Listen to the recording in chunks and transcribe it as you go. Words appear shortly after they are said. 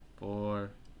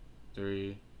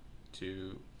3,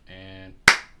 2, and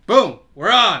boom! We're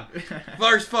on!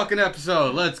 First fucking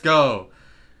episode. Let's go.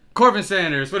 Corbin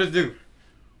Sanders, what does it do?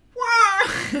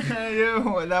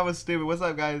 Yo, that was stupid. What's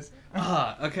up, guys?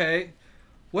 Okay.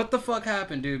 What the fuck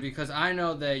happened, dude? Because I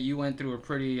know that you went through a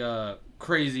pretty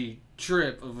crazy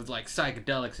trip of like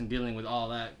psychedelics and dealing with all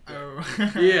that.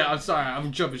 Oh. Yeah, I'm sorry.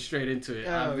 I'm jumping straight into it.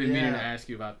 I've been meaning yeah. to ask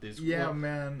you about this. Yeah, Well,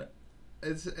 man.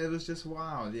 It was just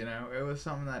wild, you know. It was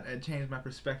something that had changed my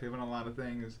perspective on a lot of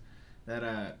things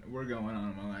that were going on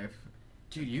in my life.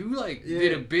 dude, you like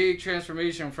did a big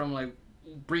transformation from like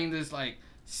being this like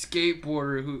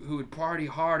skateboarder who would party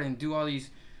hard and do all these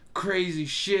crazy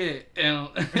shit, and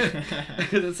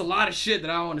it's a lot of shit that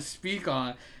I want to speak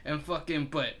on, and fucking,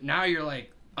 but now you're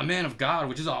like a man of God,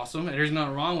 which is awesome, and there's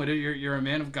nothing wrong with it. You're a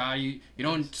man of God. You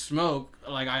don't smoke.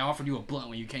 Like, I offered you a blunt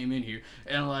when you came in here,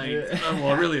 and like,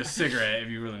 well, really a cigarette if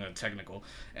you're really not technical,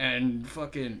 and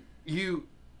fucking you,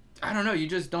 I don't know, you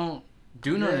just don't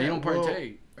do nothing. You don't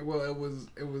partake. Well, it was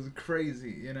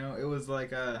crazy, you know. It was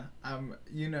like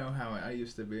you know how I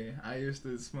used to be. I used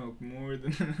to smoke more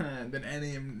than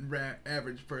any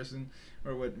average person,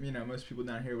 or what, you know, most people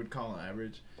down here would call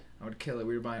average. I would kill it.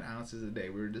 We were buying ounces a day.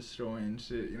 We were destroying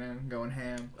shit, you know, going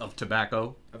ham. Of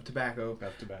tobacco.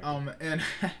 And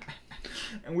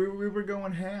and we were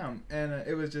going ham, and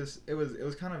it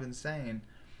was kind of insane,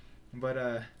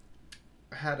 but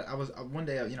one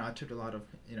day, you know, I took a lot of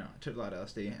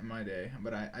LSD in my day,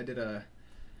 but it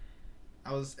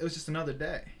was just another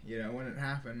day, you know, when it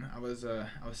happened. I was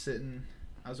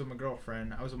with my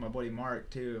girlfriend. I was with my buddy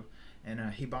Mark too, and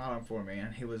he bought them for me,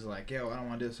 and he was like, yo, I don't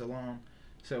want to do this alone.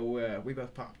 So we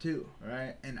both popped 2,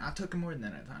 right? And I took more than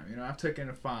that at the time. You know, I've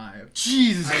taken 5.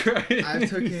 Jesus Christ! I've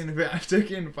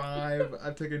taken 5.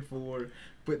 I've taken 4.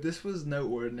 But this was no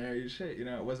ordinary shit. You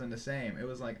know, it wasn't the same. It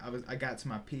was like I got to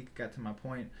my peak, got to my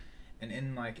point, and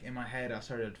in my head, I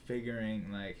started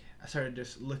figuring, like, I started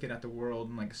just looking at the world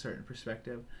in like a certain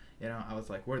perspective. You know, I was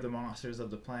like, we're the monsters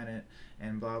of the planet,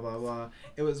 and blah blah blah.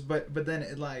 It was, but then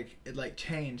it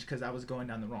changed because I was going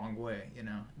down the wrong way. You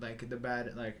know, like the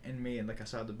bad, like in me, like I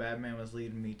saw the bad man was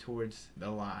leading me towards the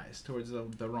lies, towards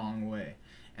the wrong way,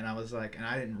 and I was like, and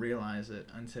I didn't realize it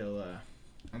until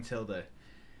the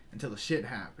shit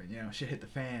happened. You know, shit hit the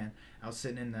fan. I was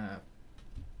sitting in the.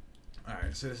 All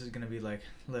right, so this is gonna be like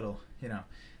little, you know.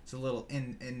 It's a little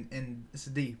it's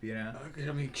deep, you know. Okay,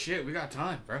 I mean, shit, we got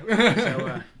time, bro.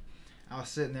 So I was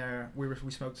sitting there. We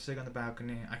smoked a cig on the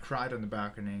balcony. I cried on the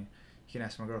balcony. You can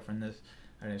ask my girlfriend this.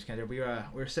 I just can't do it. We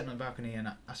were sitting on the balcony, and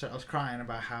I was crying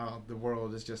about how the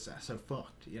world is just so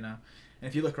fucked, you know. And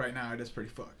if you look right now, it is pretty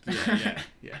fucked.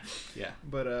 Yeah.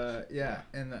 But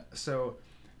and so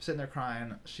sitting there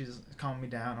crying. She's calming me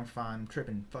down. I'm fine. I'm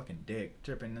tripping fucking dick,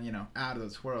 tripping, you know, out of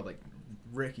this world, like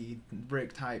Rick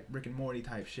and Morty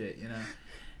type shit, you know.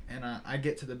 And I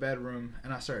get to the bedroom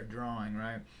and I start drawing,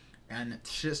 right? And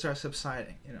shit starts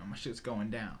subsiding, you know. My shit's going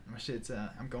down.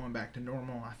 I'm going back to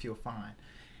normal. I feel fine.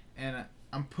 And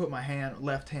I'm put my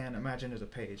left hand, imagine there's a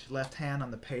page, left hand on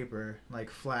the paper, like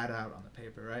flat out on the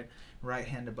paper, right? Right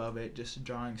hand above it, just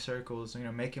drawing circles, you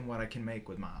know, making what I can make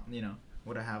with my, you know,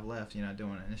 what I have left, you know,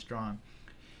 doing it, and it's drawing.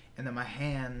 And then my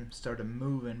hand started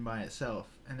moving by itself,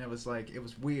 and it was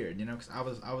weird, you know, because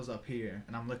I was up here,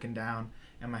 and I'm looking down,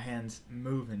 and my hand's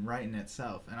moving right in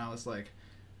itself, and I was like,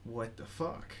 what the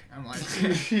fuck? I'm like,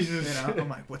 you know, I'm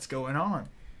like, what's going on?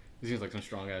 It seems like some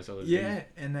strong ass LSD. Yeah,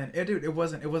 and then dude, it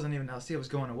wasn't even LSD. It was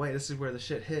going away. This is where the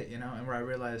shit hit, you know, and where I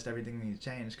realized everything needs to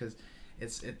change, because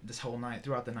this whole night,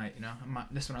 throughout the night, you know.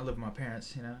 This when I lived with my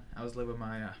parents, you know. I was living with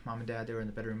my mom and dad. They were in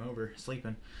the bedroom over,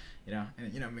 sleeping, you know.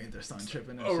 And, you know, me and their son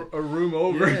tripping. And a room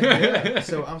over. Yeah.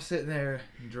 So I'm sitting there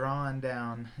drawing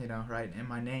down, you know, right? And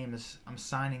my name is, I'm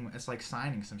signing, it's like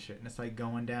signing some shit. And it's like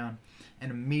going down.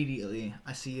 And immediately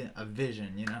I see a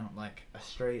vision, you know, like a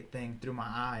straight thing through my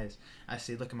eyes. I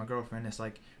see, look at my girlfriend. It's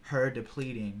like her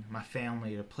depleting, my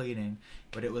family depleting.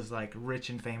 But it was like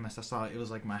rich and famous. I saw it was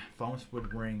like my phone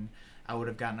would ring. I would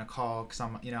have gotten a call because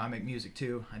you know, I make music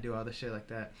too. I do all this shit like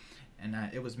that, and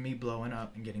it was me blowing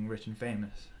up and getting rich and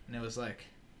famous. And it was like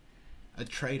a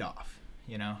trade-off,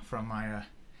 you know, from my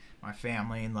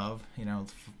family and love, you know,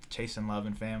 chasing love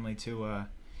and family to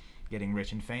getting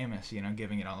rich and famous, you know,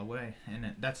 giving it all away.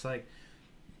 And that's like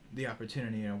the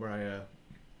opportunity, you know, where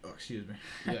excuse me.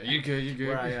 Yeah, you're good.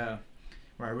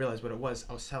 Where I realized what it was.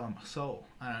 I was selling my soul,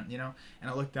 you know. And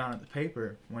I looked down at the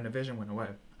paper when the vision went away.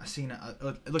 I seen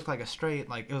it looked like a straight,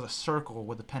 like it was a circle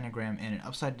with a pentagram in it,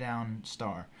 upside down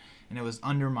star, and it was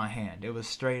under my hand. It was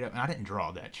straight up, and I didn't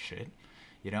draw that shit,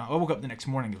 you know. I woke up the next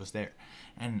morning, it was there,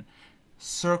 and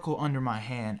circle under my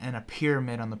hand, and a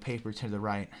pyramid on the paper to the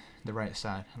right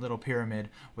side. A little pyramid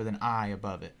with an eye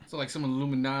above it. So like some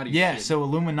Illuminati Yeah, shit. so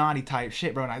Illuminati type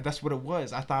shit, bro. And that's what it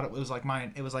was. I thought it was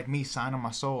like me signing my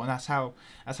soul, and that's how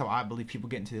I believe people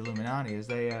get into the Illuminati is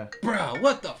they Bro,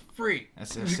 what the freak?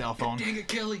 That's a cell phone. Dang it,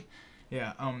 Kelly.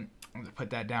 Yeah, I'm gonna put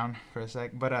that down for a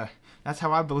sec. But that's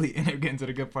how I believe, and they're getting to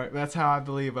the good part. That's how I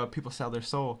believe people sell their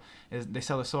soul. Is they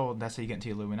sell their soul. That's how you get into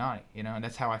the Illuminati, you know. And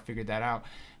that's how I figured that out,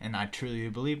 and I truly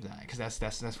believe that because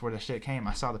that's where the shit came.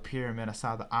 I saw the pyramid, I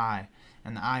saw the eye,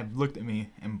 and the eye looked at me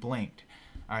and blinked.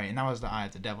 All right, and that was the eye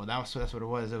of the devil. That's what it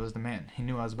was. It was the man. He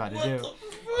knew what I was about to do.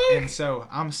 And so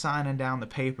I'm signing down the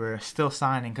paper, still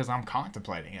signing because I'm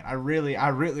contemplating it. I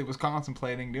really was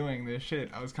contemplating doing this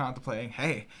shit. I was contemplating,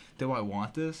 hey, do I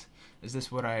want this? Is this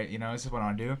what is this what I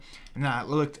want to do? And then I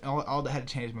looked, all that had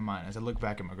to change my mind as I looked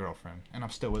back at my girlfriend, and I'm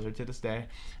still with her to this day.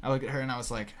 I looked at her and I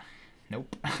was like,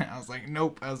 nope. I was like,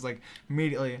 nope. I was like,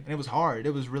 immediately, and it was hard.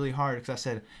 It was really hard because I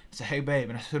said, hey, babe.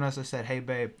 And as soon as I said, hey,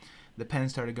 babe, the pen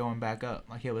started going back up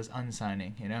like it was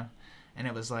unsigning, you know? And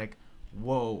it was like,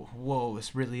 whoa,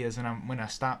 this really is. And when I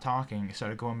stopped talking, it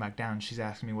started going back down. She's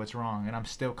asking me what's wrong, and I'm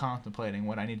still contemplating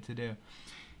what I needed to do.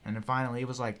 And then finally, it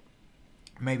was like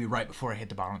maybe right before I hit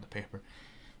the bottom of the paper,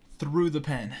 threw the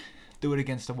pen, threw it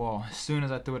against the wall. As soon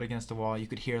as I threw it against the wall, you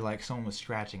could hear like someone was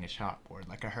scratching a chalkboard.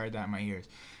 Like I heard that in my ears.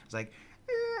 It was like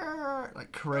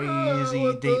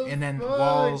crazy deep, and then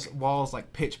walls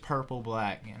like pitch purple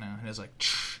black, you know. And it was like.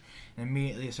 And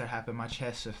immediately it started happening. My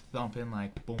chest was thumping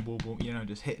like boom, boom, boom, you know,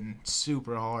 just hitting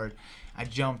super hard. I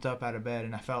jumped up out of bed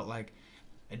and I felt like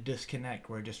a disconnect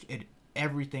where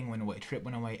everything went away. Trip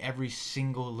went away. Every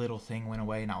single little thing went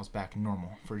away, and I was back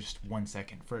normal for just 1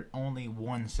 second. For only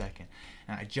 1 second.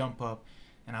 And I jump up.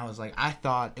 And I was like, I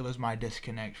thought it was my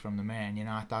disconnect from the man, you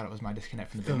know. I thought it was my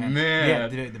disconnect from the big man. Yeah,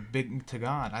 the big to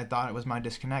God. I thought it was my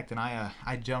disconnect, and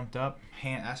I jumped up. You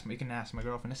can ask my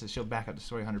girlfriend. She'll back up the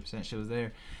story 100%. She was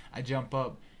there. I jump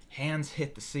up, hands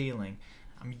hit the ceiling.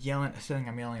 I'm yelling,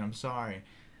 I'm sorry.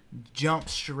 Jump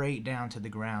straight down to the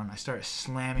ground. I start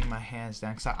slamming my hands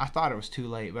down because I thought it was too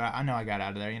late, but I know I got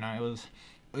out of there. You know, it was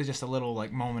just a little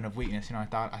like moment of weakness, you know. I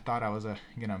thought I was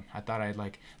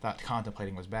thought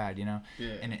contemplating was bad, you know.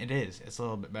 Yeah. And it is. It's a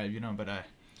little bit bad, you know. But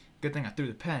good thing I threw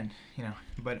the pen, you know.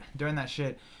 But during that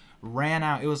shit, ran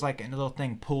out. It was like a little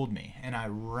thing pulled me, and I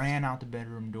ran out the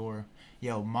bedroom door.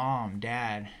 Yo, mom,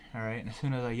 dad, all right. And as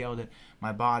soon as I yelled it,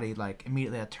 my body like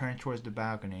immediately I turned towards the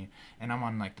balcony, and I'm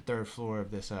on like the third floor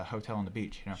of this hotel on the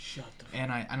beach, you know. Shut the fuck.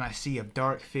 And I see a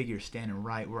dark figure standing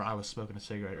right where I was smoking a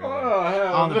cigarette earlier. Oh,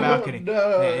 hell on the balcony.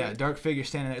 No. Yeah, dark figure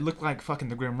standing there. It looked like fucking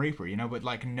the Grim Reaper, you know, but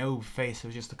like no face. It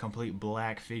was just a complete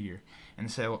black figure. And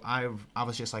so I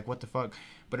was just like, what the fuck?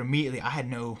 But immediately I had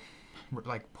no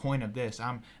like point of this.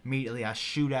 I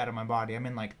shoot out of my body. I'm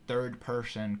in like third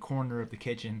person corner of the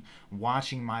kitchen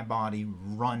watching my body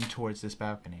run towards this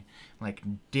balcony, like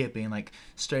dipping, like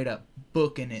straight up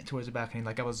booking it towards the balcony.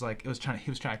 Like he was trying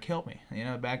to kill me, you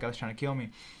know. The bad guy was trying to kill me.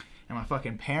 And my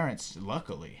fucking parents,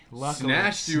 luckily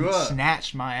snatched you up,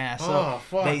 snatched my ass up. Oh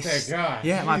fuck that guy!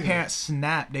 Yeah, my parents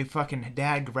snapped. They fucking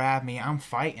dad grabbed me. I'm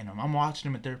fighting him. I'm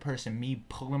watching him in third person. Me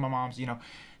pulling my mom's, you know.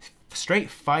 Straight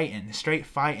fighting.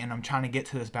 I'm trying to get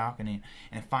to this balcony,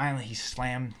 and finally he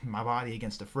slammed my body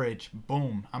against the fridge.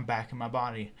 Boom! I'm back in my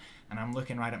body, and I'm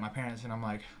looking right at my parents, and I'm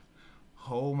like,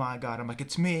 "Oh my God!" I'm like,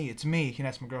 "It's me!" You know,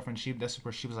 that's my girlfriend. That's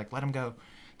where she was like, "Let him go,"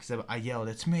 because I yelled,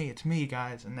 "It's me,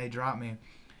 guys!" And they dropped me,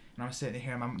 and I'm sitting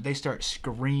here, and they start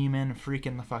screaming,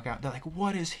 freaking the fuck out. They're like,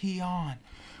 "What is he on?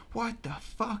 What the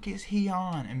fuck is he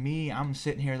on?" And me, I'm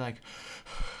sitting here like.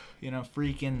 You know,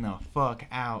 freaking the fuck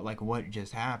out, like what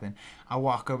just happened. I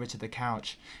walk over to the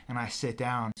couch and I sit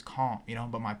down. It's calm, you know,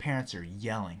 but my parents are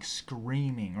yelling,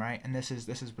 screaming, right? And this is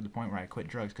the point where I quit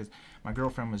drugs because my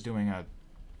girlfriend was doing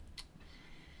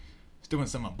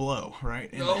some blow,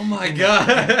 right? And, oh my God!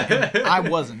 And I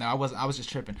wasn't. No, I was just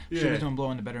tripping. Yeah. She was doing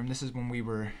blow in the bedroom. This is when we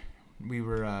were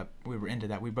into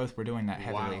that. We both were doing that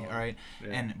heavily, Wow. all right?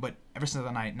 Yeah. But ever since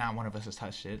the night, not one of us has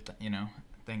touched it, you know.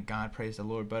 Thank God, praise the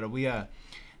Lord. But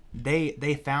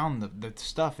they found the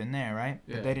stuff in there, right?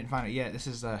 Yeah. But they didn't find it yet. This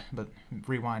is but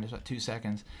rewind just about 2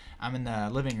 seconds. I'm in the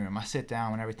living room. I sit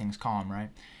down when everything's calm, right?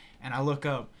 And I look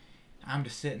up. I'm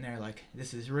just sitting there like,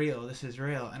 this is real.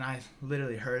 And I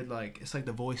literally heard like, it's like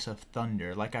the voice of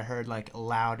thunder. Like I heard like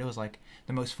loud. It was like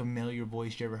the most familiar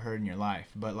voice you ever heard in your life.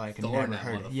 But like I never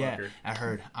heard it. Yeah, I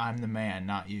heard, "I'm the man,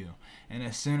 not you." And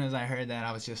as soon as I heard that,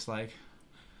 I was just like,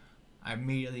 I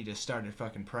immediately just started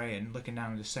fucking praying, looking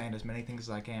down and just saying as many things as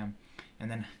I can.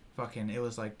 And then fucking, it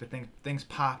was like things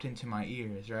popped into my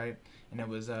ears, right? And it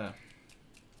was the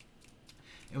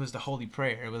holy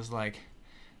prayer. It was like,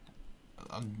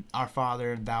 Our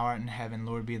Father, thou art in heaven,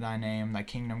 Lord be thy name, thy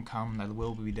kingdom come, thy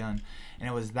will be done. And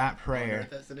it was that prayer.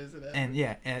 And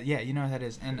yeah, you know what that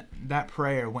is. And that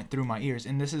prayer went through my ears.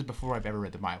 And this is before I've ever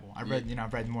read the Bible. I've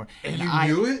read more. And you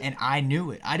knew it? And I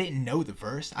knew it. I didn't know the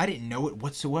verse. I didn't know it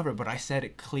whatsoever, but I said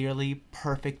it clearly,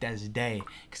 perfect as day,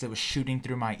 because it was shooting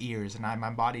through my ears. And my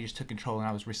body just took control, and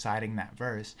I was reciting that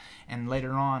verse. And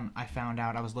later on, I found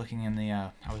out, I was looking in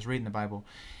I was reading the Bible,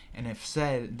 and it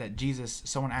said that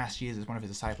someone asked Jesus, one of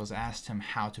his disciples, asked him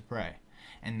how to pray.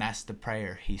 And that's the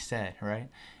prayer he said, right?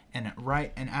 And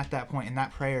at that point, and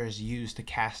that prayer is used to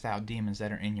cast out demons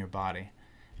that are in your body.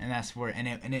 And that's where,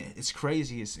 it's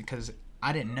crazy, is because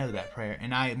I didn't know that prayer,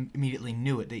 and I immediately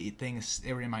knew it. The things,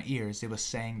 they were in my ears. It was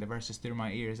saying the verses through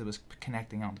my ears. It was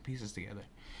connecting all the pieces together.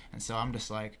 And so I'm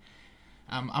just like,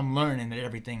 I'm learning that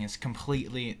everything is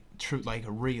completely true, like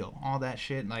real. All that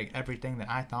shit, like everything that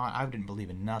I thought, I didn't believe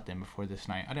in nothing before this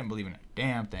night. I didn't believe in a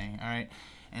damn thing, all right?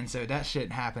 And so that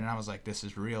shit happened, and I was like, this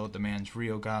is real. The man's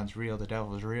real. God's real. The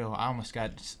devil's real. I almost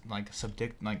got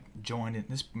joined in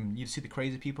this. You see the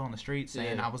crazy people on the street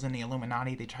saying I was in the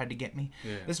Illuminati. They tried to get me.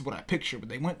 Yeah. This is what I picture what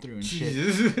they went through and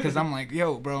shit. Because I'm like,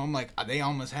 yo, bro, I'm like, they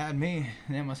almost had me.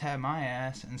 They almost had my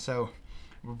ass. And so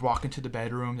we're walking to the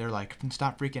bedroom. They're like,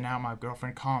 stop freaking out. My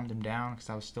girlfriend calmed them down because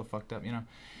I was still fucked up, you know.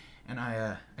 And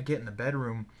I get in the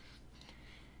bedroom,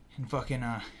 and fucking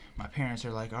my parents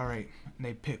are like, all right. And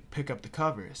they pick up the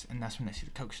covers, and that's when they see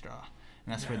the Coke straw,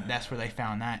 and that's where they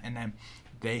found that. And then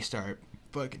they start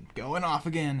fucking going off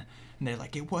again, and they're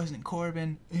like, it wasn't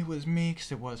Corbin, it was me,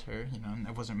 because it was her, you know, and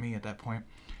it wasn't me at that point.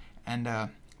 And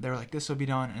they were like, this will be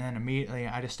done. And then immediately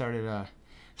I just started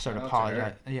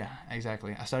apologizing. Yeah,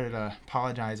 exactly. I started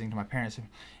apologizing to my parents,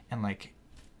 and like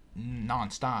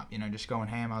nonstop, you know, just going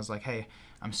ham. I was like, hey,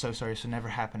 I'm so sorry, this will never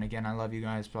happen again. I love you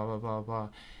guys, blah blah blah blah.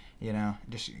 You know,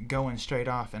 just going straight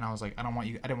off. And I was like, I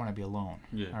didn't want to be alone.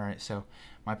 Yeah. All right. So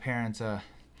my parents, it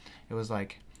was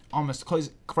like almost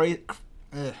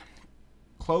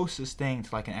closest thing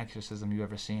to like an exorcism you've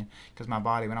ever seen. Because my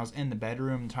body, when I was in the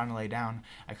bedroom trying to lay down,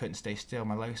 I couldn't stay still.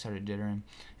 My legs started jittering.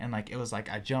 And like, it was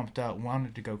like I jumped up,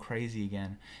 wanted to go crazy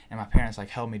again. And my parents like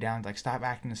held me down, like, stop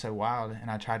acting so wild. And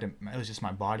I tried to, it was just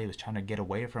my body was trying to get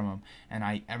away from them. And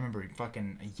I remember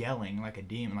fucking yelling like a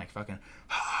demon, like fucking,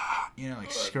 you know,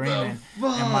 like screaming.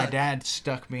 And my dad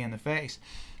stuck me in the face.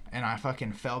 And I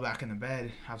fucking fell back in the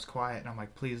bed. I was quiet. And I'm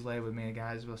like, please lay with me,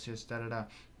 guys. Let's just da-da-da.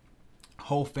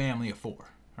 Whole family of 4.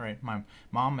 All right, my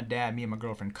mom, my dad, me, and my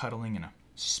girlfriend cuddling in a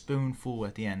spoonful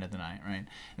at the end of the night. Right, and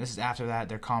this is after that.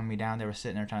 They're calming me down. They were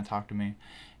sitting there trying to talk to me,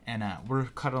 and we're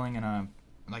cuddling in a,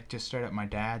 like, just straight up my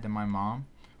dad, then my mom,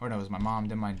 or no, it was my mom,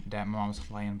 then my dad. My mom was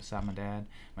laying beside my dad.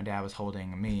 My dad was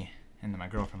holding me, and then my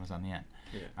girlfriend was on the end.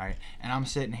 Yeah. All right, and I'm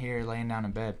sitting here laying down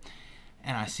in bed,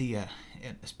 and I see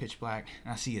it's pitch black,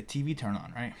 and I see a TV turn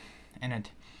on, right, and it's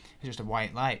just a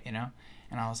white light, you know.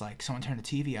 And I was like, someone turned the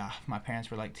TV off. My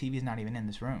parents were like, TV's not even in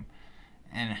this room.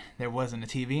 And there wasn't a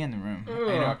TV in the room. Ugh,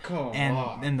 you know?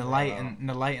 And the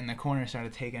light in the corner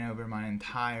started taking over my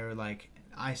entire like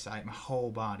eyesight, my whole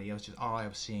body. It was just, all I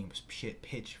was seeing was shit,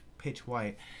 pitch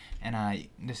white. And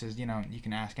this is, you know, you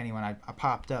can ask anyone. I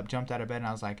popped up, jumped out of bed, and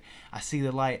I was like, I see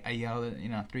the light. I yelled it, you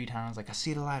know, 3 times, like, I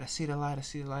see the light, I see the light, I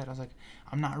see the light. I was like,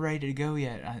 I'm not ready to go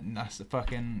yet. I was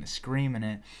fucking screaming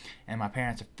it, and my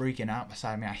parents are freaking out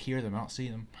beside me. I hear them, I don't see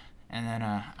them. And then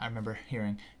I remember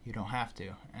hearing, you don't have to.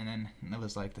 And then it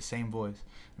was like the same voice.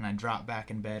 And I dropped back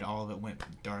in bed. All of it went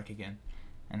dark again.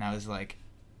 And that was like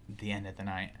the end of the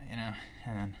night, you know.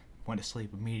 And then went to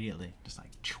sleep immediately, just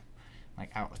like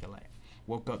out like a light.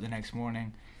 Woke up the next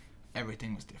morning,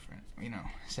 everything was different, you know.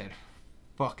 Said,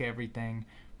 fuck everything.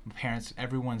 My parents,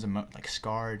 everyone's like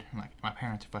scarred. Like, my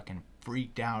parents are fucking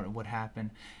freaked out at what happened.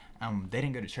 They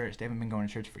didn't go to church. They haven't been going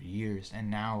to church for years. And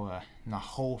now the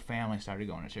whole family started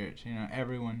going to church. You know,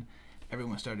 everyone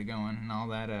started going and all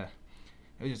that. It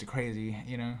was just a crazy,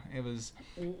 you know. It was.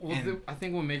 I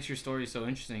think what makes your story so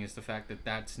interesting is the fact that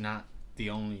that's not the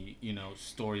only, you know,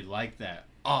 story like that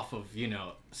off of, you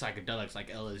know, psychedelics like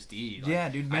LSD. Like, yeah,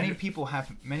 dude. Many people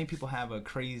have a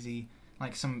crazy,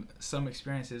 like, some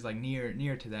experiences like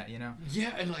near to that, you know.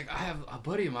 Yeah, and like I have a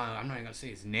buddy of mine. I'm not even gonna say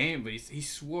his name, but he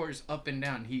swores up and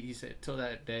down. He said till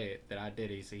that day that I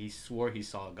did it, he said he swore he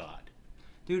saw God.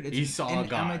 Dude, he saw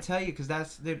God. I'm gonna tell you, because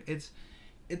that's, dude,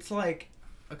 it's like,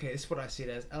 okay, it's what I see it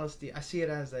as. LSD. I see it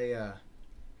as a,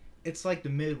 it's like the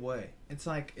midway. It's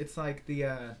like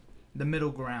the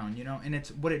middle ground, you know. And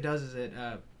it's what it does is it,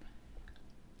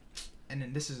 and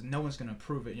then this is, no one's gonna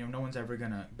prove it, you know. No one's ever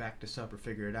gonna back this up or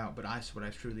figure it out. But what I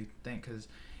truly think, because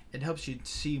it helps you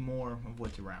see more of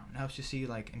what's around. It helps you see,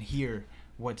 like, and hear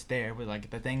what's there, with like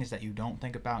the things that you don't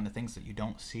think about and the things that you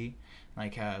don't see,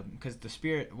 like because the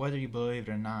spirit, whether you believe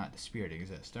it or not, the spirit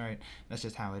exists. All right, that's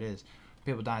just how it is.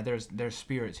 People die. There's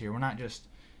spirits here. We're not just,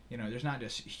 there's not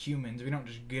just humans. We don't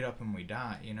just get up and we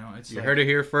die. It's You like, heard it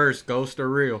here first. Ghosts are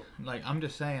real. like I'm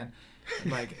just saying,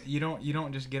 like you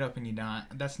don't just get up and you die.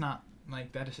 That's not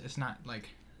like that. It's not like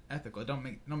ethical. It don't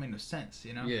make no sense.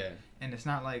 Yeah. And it's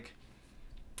not like,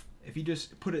 if you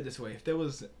just put it this way, if there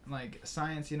was like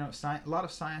science, a lot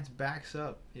of science backs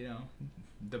up,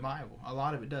 the Bible. A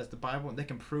lot of it does. The Bible, they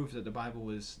can prove that the Bible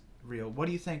is real. What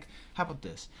do you think? How about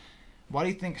this? Why do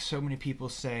you think so many people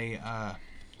say,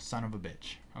 son of a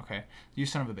bitch? Okay, you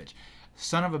son of a bitch.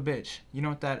 Son of a bitch. You know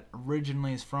what that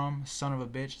originally is from? Son of a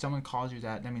bitch. Someone calls you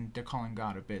that. I mean, they're calling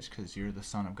God a bitch because you're the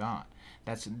son of God.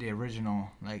 That's the original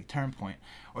like term point.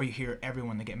 Or you hear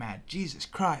everyone that get mad. Jesus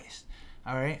Christ.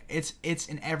 All right, it's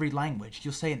in every language.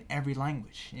 You'll say in every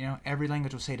language. Every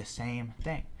language will say the same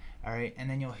thing. All right, and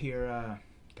then you'll hear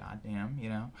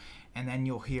goddamn, and then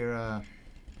you'll hear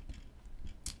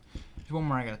there's one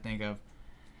more I gotta think of.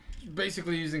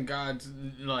 Basically using God's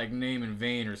like name in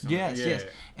vain or something. Yes.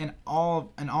 And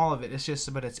all of it, it's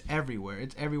just, but it's everywhere.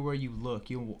 It's everywhere you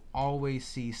look. You will always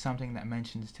see something that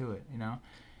mentions to it.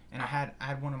 And I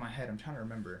had one in my head. I'm trying to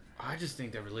remember. I just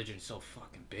think that religion's so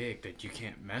fucking big that you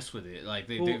can't mess with it. Like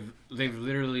they've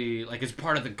literally, like, it's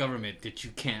part of the government that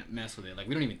you can't mess with it. Like,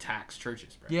 we don't even tax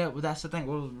churches, bro. Yeah, well, that's the thing.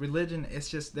 Well, religion, it's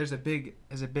just, there's a big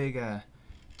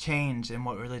change in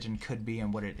what religion could be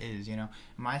and what it is.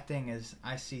 My thing is,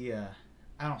 I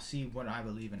don't see what I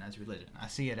believe in as religion. I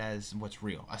see it as what's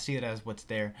real. I see it as what's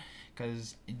there,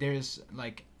 because there's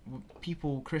like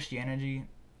Christianity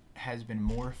has been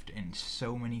morphed in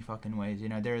so many fucking ways.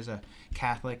 There's a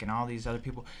Catholic and all these other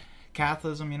people.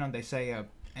 Catholicism, they say,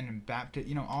 and Baptist,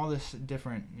 all this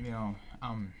different,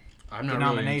 I'm not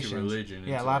denominations. Really into religion.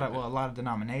 Yeah, a lot of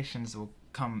denominations will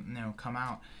come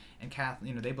out, and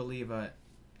Catholic, they believe.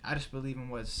 I just believe in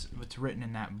what's written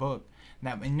in that book.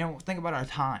 Think about our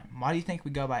time. Why do you think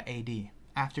we go by A.D.?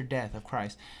 After death of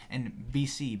Christ, and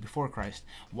B.C. before Christ?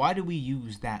 Why do we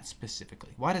use that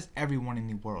specifically? Why does everyone in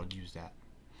the world use that?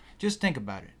 Just think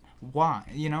about it. Why?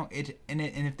 And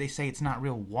if they say it's not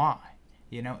real, why?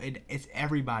 It's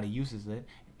everybody uses it.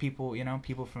 People,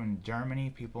 people from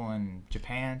Germany, people in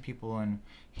Japan, people in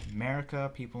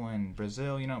America, people in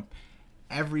Brazil,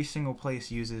 every single place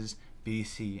uses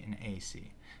BC and AC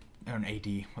or an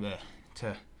AD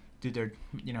to do their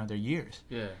their years.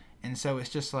 Yeah. And so it's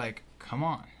just like, come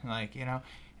on, like,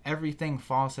 everything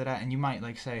falls to that. And you might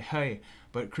like say, hey,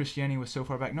 but Christianity was so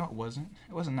far back. No, it wasn't.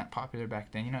 It wasn't that popular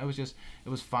back then. It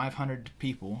was 500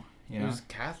 people. It was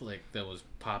Catholic that was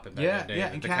popping back in the day.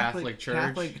 Yeah, and the Catholic Church.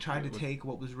 Catholic tried to take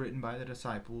what was written by the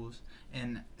disciples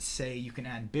and say you can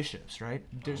add bishops, right?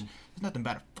 There's nothing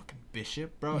about a fucking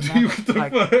bishop, bro. Not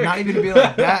even to be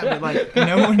like that, but like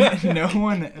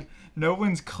no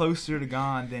one's closer to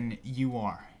God than you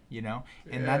are,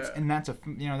 and that's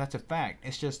a fact.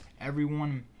 It's just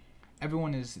everyone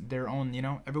is their own,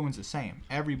 everyone's the same.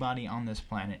 Everybody on this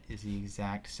planet is the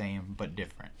exact same but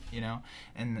different,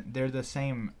 and they're the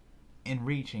same in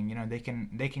reaching,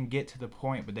 they can get to the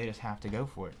point, but they just have to go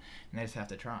for it, and they just have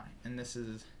to try. And this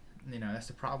is, that's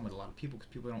the problem with a lot of people,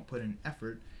 because people don't put in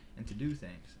effort and to do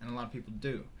things, and a lot of people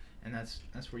do, and that's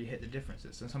where you hit the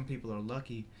differences. And some people are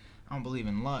lucky. I don't believe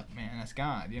in luck, man. That's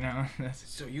God,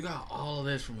 So you got all of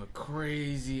this from a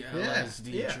crazy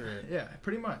LSD trip. Yeah,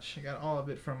 pretty much. I got all of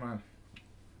it from a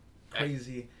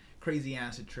crazy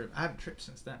acid trip. I haven't tripped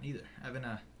since then either. I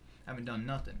haven't done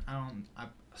nothing. I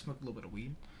smoked a little bit of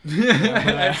weed.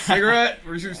 Cigarette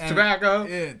versus tobacco.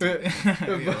 Yeah,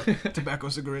 tobacco,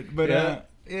 cigarette. But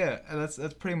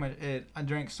that's pretty much it. I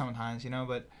drink sometimes,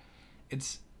 but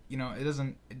it's it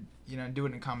doesn't do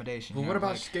it in accommodation. Well, what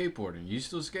about skateboarding? You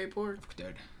still skateboard?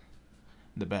 Dude,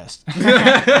 the best.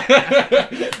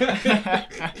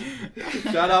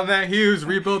 Shout out Matt Hughes,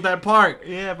 rebuild that park.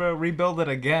 Yeah, bro, rebuild it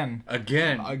again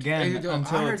Hey,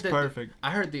 until it's perfect.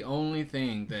 I heard the only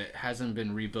thing that hasn't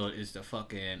been rebuilt is the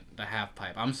half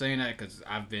pipe. I'm saying that because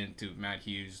I've been to Matt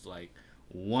Hughes like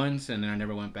once, and then I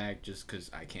never went back just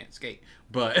because I can't skate.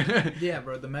 But yeah,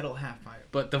 bro, the metal half pipe.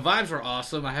 But the vibes were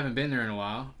awesome. I haven't been there in a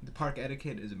while. The park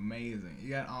etiquette is amazing. You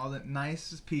got all the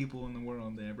nicest people in the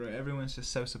world there, bro. Everyone's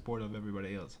just so supportive of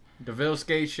everybody else. DeVille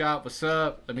Skate Shop, what's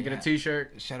up? Let me get a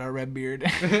t-shirt. Shout out Redbeard.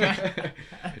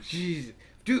 Jeez.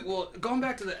 Dude, well, going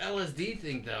back to the LSD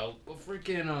thing, though,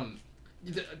 freaking,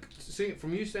 See,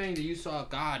 from you saying that you saw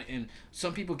God, and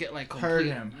some people get like Heard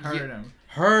him. Heard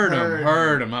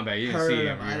him. My bad. You didn't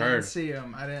see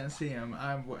him. I didn't see him.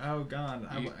 Oh God,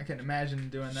 I can't imagine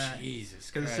doing that. Jesus.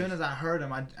 Because as soon as I heard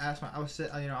him, I was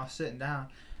sitting down.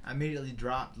 I immediately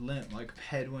dropped limp, like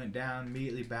head went down,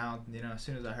 immediately bowed. As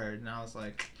soon as I heard, and I was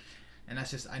like, and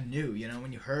that's just I knew.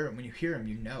 When you hear him,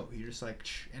 you're just like,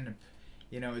 and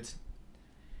it's.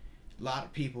 A lot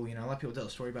of people tell a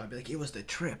story about it, be like, it was the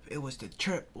trip.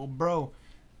 Well, bro,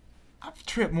 I've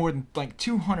tripped more than like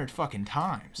 200 fucking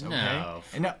times.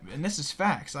 Okay, no. And this is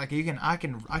facts. Like I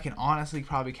can honestly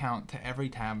probably count to every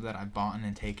tab that I've bought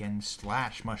and taken /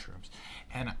 mushrooms,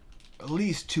 and at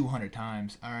least 200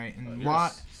 times. All right, and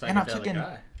I've taken.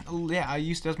 Guy. Yeah,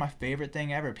 that was my favorite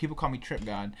thing ever. People call me Trip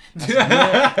God.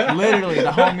 That's literally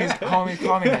the homies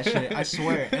call me that shit. I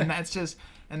swear, and that's just.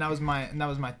 And that was my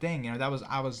thing,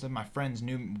 my friends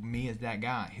knew me as that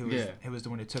guy who was the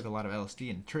one who took a lot of LSD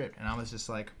and tripped, and I was just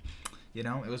like, it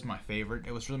was my favorite.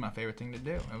 It was really my favorite thing to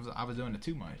do. I was doing it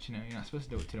too much, you're not supposed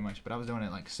to do it too much, but I was doing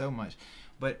it like so much.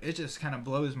 But it just kind of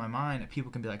blows my mind that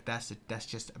people can be like, that's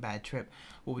just a bad trip.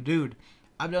 Well, dude,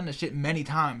 I've done this shit many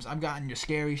times. I've gotten your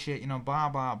scary shit, blah,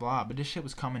 blah, blah. But this shit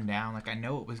was coming down. Like, I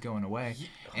know it was going away.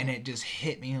 And it just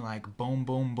hit me like boom,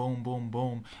 boom, boom, boom,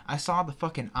 boom. I saw the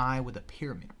fucking eye with a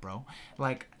pyramid, bro.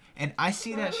 Like, and I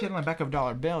see that shit on the back of a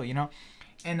dollar bill,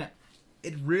 And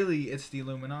it's the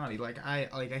Illuminati. Like, I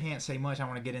can't say much. I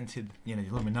want to get into, the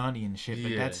Illuminati and shit.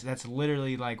 But that's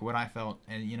literally like what I felt.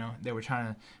 And, they were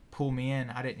trying to pull me in.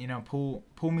 I didn't, pull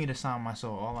me to sign my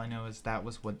soul. All I know is that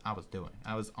was what I was doing.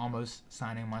 I was almost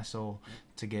signing my soul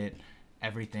to get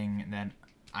everything that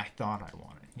I thought I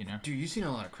wanted, Dude, you've seen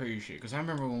a lot of crazy shit. Because I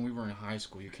remember when we were in high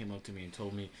school, you came up to me and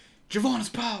told me, Javon's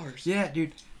powers. Yeah,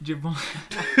 dude. Javon.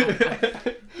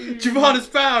 Javon's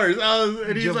powers.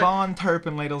 Javon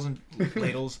Turpin, ladies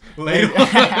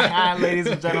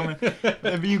and gentlemen.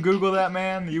 If you Google that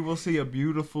man, you will see a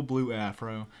beautiful blue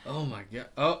afro. Oh my God.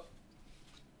 Oh.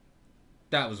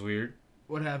 That was weird.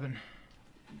 What happened?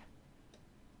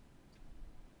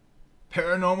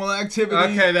 Paranormal activity.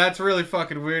 Okay, that's really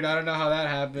fucking weird. I don't know how that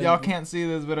happened. Y'all can't see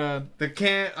this, but I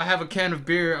have a can of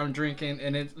beer I'm drinking,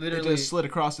 and it literally just slid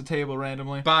across the table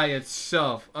randomly by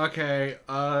itself. Okay,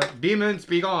 demons,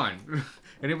 be gone.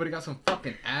 Anybody got some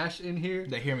fucking ash in here?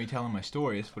 They hear me telling my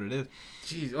story. That's what it is.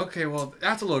 Jeez. Okay, well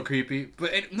that's a little creepy,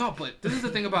 but this is the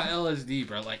thing about LSD,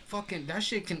 bro. Like fucking that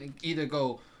shit can either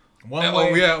go. One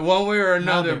way or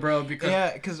another, bro.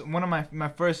 Because one of my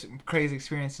first crazy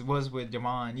experiences was with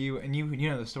Javon. You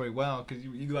know the story well because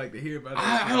you like to hear about it.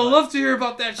 I love to hear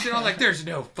about that shit. I'm like, there's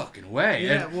no fucking way.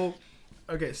 Yeah, well,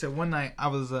 okay. So one night I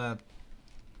was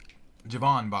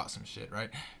Javon bought some shit, right?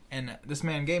 And this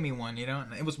man gave me one,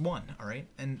 and it was one, all right.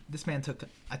 And this man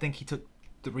I think he took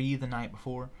 3 the night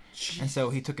before, Jeez. And so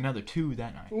he took another 2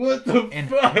 that night. What the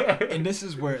fuck? And this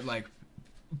is where it like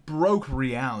broke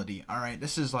reality. All right,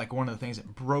 this is like one of the things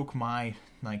that broke my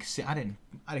like.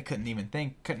 I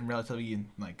couldn't relatively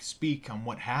like speak on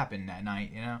what happened that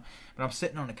night, But I'm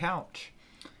sitting on the couch,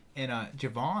 and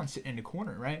Javon's sitting in the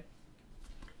corner, right?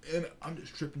 And I'm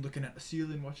just tripping, looking at the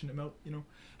ceiling, watching it melt,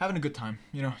 having a good time,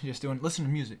 just listening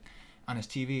to music on his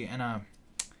TV, and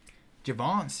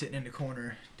Javon's sitting in the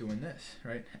corner doing this,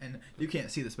 right? And you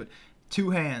can't see this, but 2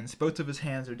 hands, both of his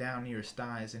hands are down near his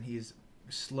thighs, and he's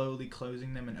slowly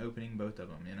closing them and opening both of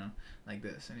them, like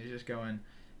this, and he's just going,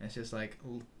 and it's just like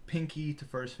pinky to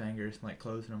first fingers, like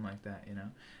closing them like that,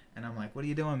 and I'm like, what are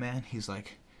you doing, man? He's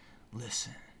like,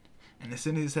 listen. And as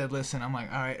soon as he said listen, I'm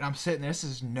like, all right. And I'm sitting there, this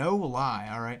is no lie,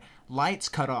 all right? Lights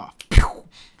cut off.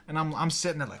 And I'm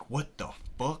sitting there like, what the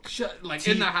fuck?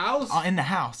 In the house? In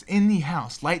the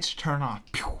house. Lights turn off.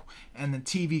 And the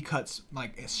TV cuts,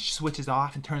 like it switches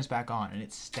off and turns back on, and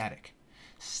it's static.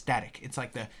 It's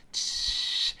like the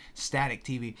static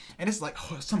TV. And it's like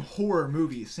some horror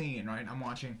movie scene, right? I'm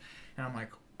watching, and I'm like,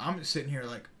 I'm just sitting here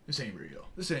like, this ain't real.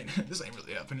 This ain't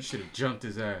really happening. Should have jumped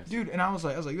his ass, dude. And I was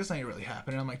like, this ain't really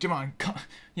happening. I'm like, Javon, come.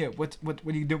 Yeah, what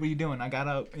are you doing? I got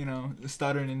up,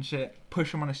 stuttering and shit.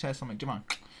 Push him on his chest. I'm like, Javon,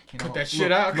 cut that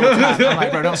shit out. I'm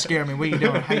like, bro, don't scare me. What are you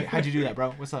doing? How'd you do that,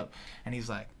 bro? What's up? And he's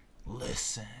like,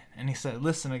 listen. And he said,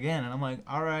 listen again. And I'm like,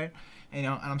 all right. And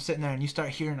I'm sitting there, and you start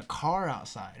hearing a car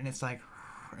outside, and it's like,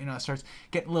 it starts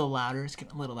getting a little louder. It's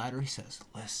getting a little louder. He says,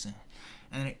 listen.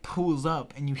 And it pulls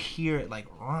up, and you hear it like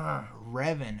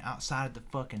revving outside the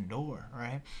fucking door,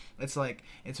 right? It's like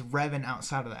it's revving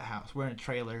outside of that house. We're in a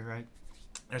trailer, right?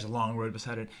 There's a long road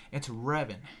beside it. It's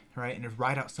revving, right? And it's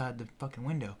right outside the fucking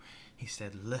window. He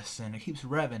said, listen. It keeps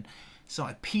revving. So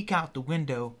I peek out the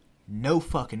window, no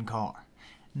fucking car.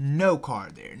 No car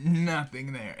there.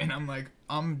 Nothing there. And I'm like,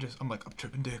 I'm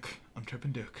tripping dick.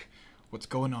 What's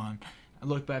going on? I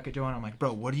look back at Joanna. I'm like,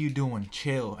 bro, what are you doing?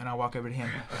 Chill. And I walk over to him.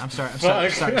 I'm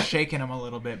starting shaking him a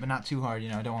little bit, but not too hard.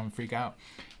 I don't want him to freak out.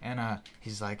 And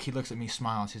he's like, he looks at me,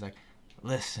 smiles. He's like,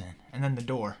 listen. And then the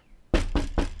door.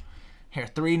 Here,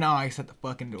 3 knocks at the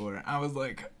fucking door. I was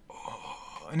like,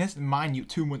 oh. And this, mind you,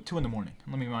 2 in the morning.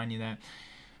 Let me remind you that.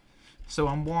 So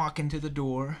I'm walking to the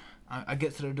door. I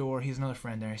get to the door. He's another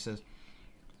friend there. He says,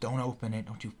 don't open it.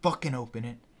 Don't you fucking open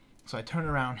it. So I turn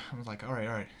around. I was like, all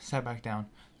right. Sat back down.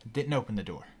 Didn't open the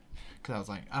door. Because I was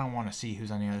like, I don't want to see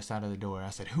who's on the other side of the door. I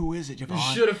said, who is it, Javon?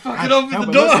 You should have fucking opened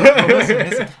the door.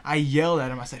 Listen. I yelled at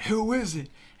him. I said, who is it?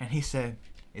 And he said,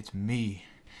 it's me.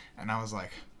 And I was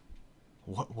like,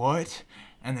 what?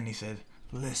 And then he said,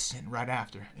 listen, right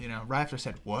after I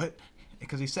said, what?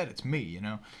 Because he said, it's me,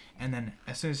 And then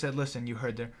as soon as he said, listen, you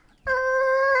heard the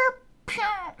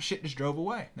shit just drove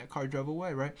away. That car drove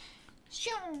away, right?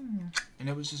 And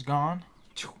it was just gone.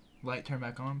 Light turned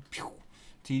back on.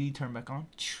 TV turned back on.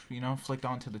 Flicked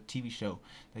on to the TV show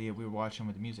that we were watching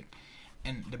with the music.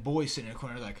 And the boy sitting in the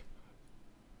corner like,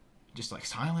 just like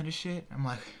silent as shit. I'm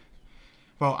like,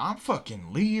 bro, I'm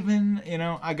fucking leaving.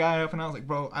 I got up and I was like,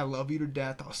 bro, I love you to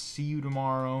death. I'll see you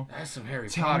tomorrow. That's some Harry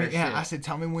Potter shit. Yeah, I said,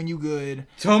 tell me when you good.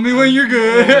 Tell me when you're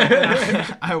good.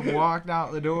 I walked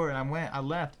out the door and I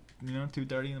left,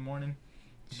 2:30 in the morning.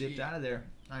 Dipped out of there.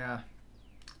 I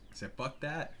said, fuck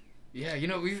that. Yeah,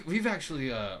 we actually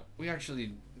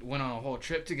went on a whole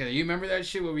trip together. You remember that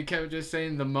shit where we kept just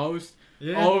saying the most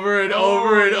over and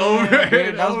over and over and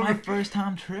over? That was my first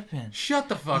time tripping. Shut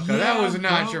the fuck up. That was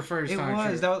not your first time.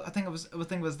 It was. I think it was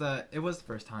the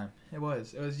first time. It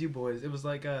was you boys. It was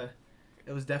like it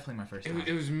was definitely my first time.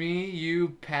 It was me,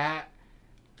 you, Pat.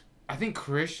 I think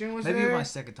Christian was there. Maybe it was my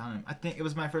second time. I think it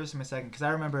was my first and my second because I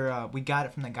remember we got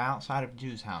it from the guy outside of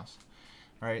Jew's house.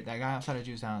 Right, that guy outside of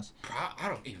Jew's house. I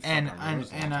don't even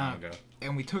remember.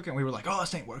 And we took it and we were like, oh,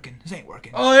 this ain't working.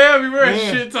 Oh, yeah, we were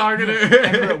shit talking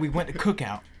it. We went to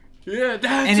Cookout. Yeah,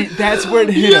 that's where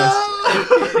it hit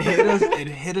us. It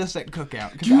hit us at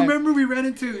Cookout. Do you remember we ran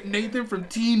into Nathan from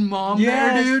Teen Mom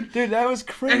there, dude? Dude, that was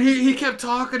crazy. And he kept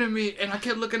talking to me, and I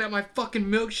kept looking at my fucking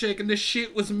milkshake, and the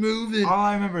shit was moving. All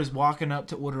I remember is walking up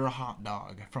to order a hot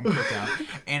dog from Cookout,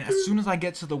 and as soon as I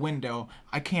get to the window,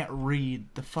 I can't read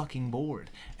the fucking board.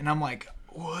 And I'm like,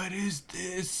 what is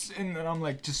this? And then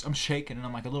I'm shaking, and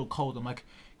I'm like a little cold. I'm like,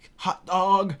 hot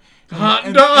dog.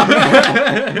 And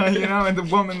the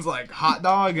woman's like, hot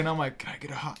dog. And I'm like, can I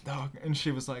get a hot dog? And she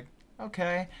was like,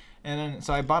 okay. And then,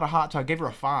 so I bought a hot dog. I gave her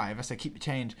a $5. I said, keep the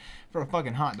change for a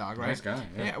fucking hot dog, right? Nice guy.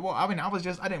 Yeah. Well, I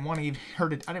didn't want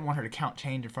her to count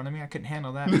change in front of me. I couldn't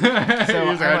handle that. So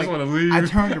I just want to leave. I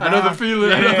turned around. I know the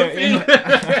feeling.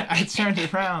 I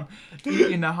turned around,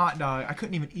 eating the hot dog. I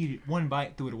couldn't even eat it. One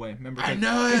bite, threw it away. Remember? I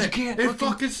know it. You can't. It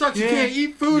fucking sucks. You can't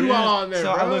eat food while on there,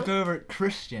 So bro. I look over at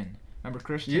Christian. Remember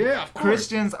Christian? Yeah, of course.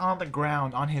 Christian's on the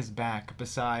ground on his back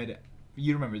beside,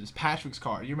 you remember this, Patrick's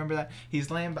car. You remember that?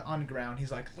 He's laying on the ground.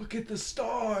 He's like, look at the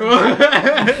stars.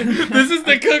 This is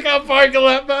the Cookout parking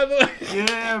lot, by the way.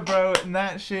 Yeah, bro. And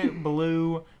that shit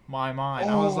blew my mind.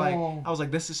 I was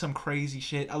like, this is some crazy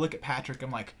shit. I look at Patrick.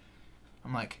 I'm like,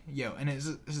 yo. And this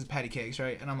is Patty Cakes,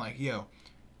 right? And I'm like, yo,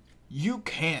 you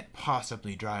can't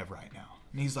possibly drive right now.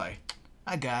 And he's like,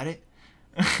 I got it.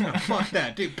 Fuck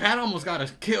that, dude. Pat almost got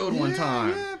us killed one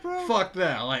time. Yeah, bro. Fuck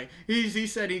that. Like he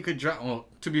said he could drive. Well,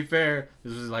 to be fair,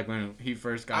 this was like when he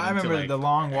first got. I remember the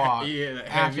long walk.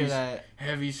 After that,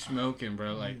 heavy smoking,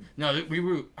 bro. Like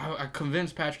I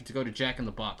convinced Patrick to go to Jack in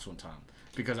the Box one time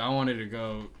because I wanted to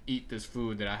go eat this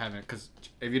food that I haven't. Because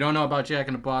if you don't know about Jack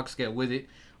in the Box, get with it.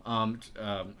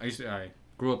 I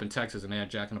grew up in Texas and they had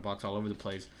Jack in the Box all over the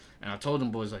place. And I told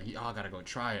them boys like, y'all gotta go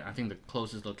try it. I think the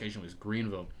closest location was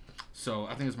Greenville. So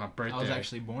I think it's my birthday. I was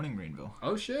actually born in Greenville.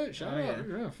 Oh shit! Shout out!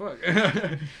 Yeah, fuck.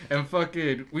 And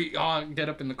fucking, we all get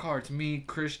up in the car. It's me,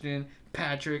 Christian,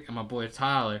 Patrick, and my boy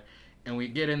Tyler, and we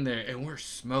get in there and we're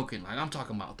smoking. Like I'm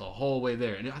talking about the whole way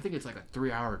there. And I think it's like a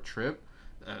 3-hour trip,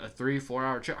 a 3-4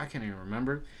 hour trip. I can't even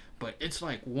remember. But it's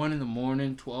like 1 in the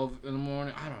morning, 12 in the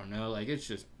morning. I don't know. Like it's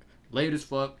just late as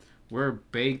fuck. We're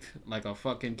baked like a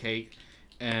fucking cake,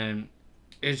 and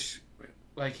it's.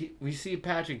 Like, we see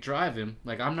Patrick driving.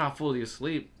 Like, I'm not fully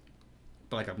asleep.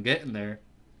 But, like, I'm getting there.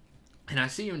 And I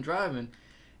see him driving.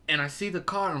 And I see the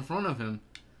car in front of him,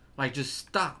 like, just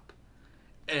stop.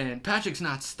 And Patrick's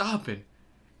not stopping.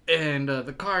 And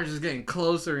the car is just getting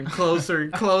closer and closer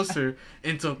and closer.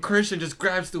 Until Christian just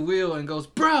grabs the wheel and goes,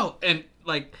 bro! And,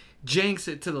 like, janks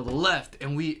it to the left.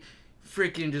 And we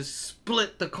freaking just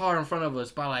split the car in front of us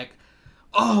by, like,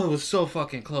 Oh, it was so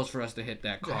fucking close for us to hit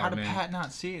that car, How did man. Pat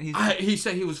not see it? He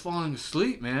said he was falling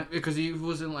asleep, man, because he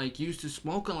wasn't like used to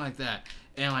smoking like that,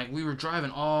 and like we were driving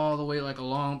all the way like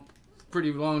a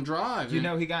pretty long drive. You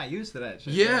know, he got used to that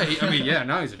shit. Yeah,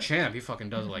 now he's a champ. He fucking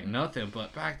does it like nothing.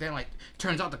 But back then, like,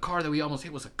 turns out the car that we almost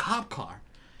hit was a cop car,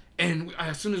 and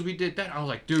as soon as we did that, I was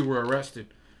like, dude, we're arrested.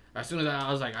 As soon as I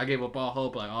was like, I gave up all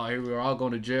hope. Like, oh, here we were all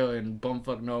going to jail and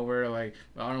bumfuck nowhere. Like,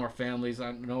 all of our families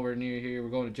nowhere near here. We're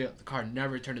going to jail. The car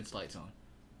never turned its lights on.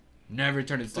 Never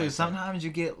turned its lights on. Sometimes you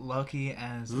get lucky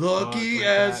as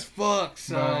fuck,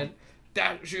 son. Bro.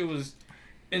 That shit was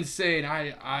insane.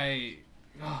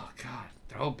 Oh god,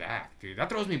 throwback, dude. That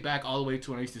throws me back all the way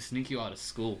to when I used to sneak you out of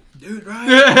school, dude.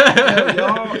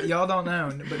 Right? y'all don't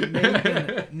know,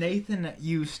 but Nathan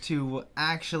used to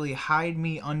actually hide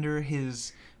me under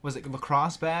his. Was it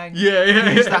lacrosse bag? Yeah.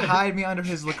 He used to hide me under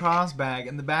his lacrosse bag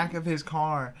in the back of his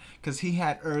car because he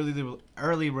had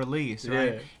early release,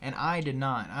 right? Yeah. And I did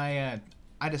not.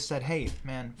 I just said, hey,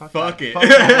 man, fuck it. Fuck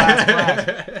that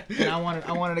last class. And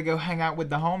I wanted to go hang out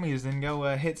with the homies and go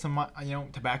hit some,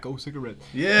 tobacco cigarettes.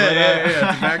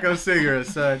 Yeah, tobacco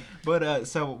cigarettes, son. But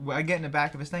so I get in the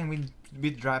back of his thing.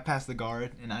 We'd drive past the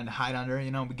guard, and I'd hide under.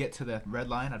 We'd get to the red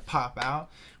line. I'd pop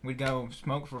out. We'd go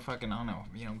smoke for fucking, I don't know,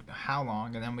 how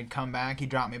long. And then we'd come back. He'd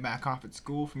drop me back off at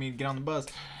school for me to get on the bus.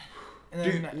 And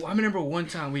then, dude, I remember one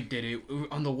time we did it.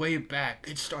 On the way back,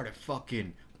 it started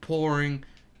fucking pouring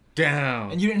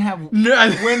down. And you didn't have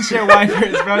windshield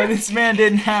wipers, bro. This man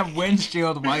didn't have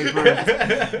windshield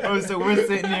wipers. So we're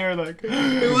sitting here like...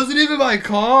 It wasn't even my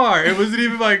car. It was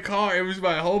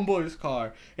my homeboy's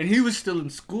car. And he was still in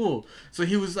school. So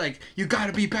he was like, you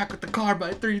gotta be back with the car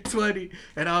by 3:20.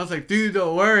 And I was like, dude,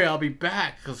 don't worry, I'll be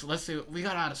back. Because let's say we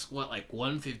got out of school at like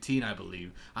 1:15, I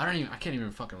believe. I can't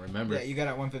even fucking remember. Yeah, you got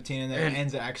out 1:15 and then it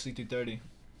ends at actually 2:30.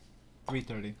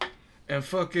 3:30. And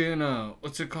fucking,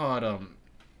 what's it called?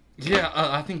 Yeah,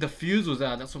 I think the fuse was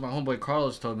out. That's what my homeboy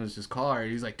Carlos told me. It's his car.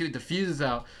 He's like, dude, the fuse is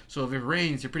out. So if it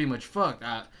rains, you're pretty much fucked.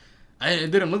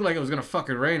 It didn't look like it was gonna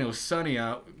fucking rain. It was sunny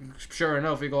out. Sure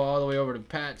enough, we go all the way over to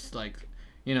Pat's, like,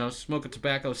 smoke a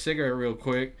tobacco cigarette real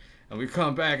quick. And we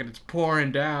come back and it's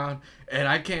pouring down. And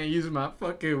I can't use my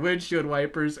fucking windshield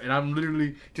wipers. And I'm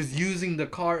literally just using the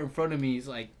car in front of me. It's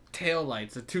like tail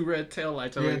lights, the two red tail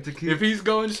lights. If he's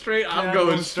going straight, I'm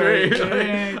going straight.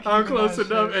 I'm close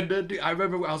enough. And then, dude, I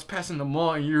remember I was passing the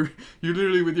mall, and you're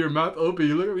literally with your mouth open.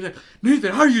 You look at me like,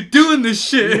 Nathan, how are you doing this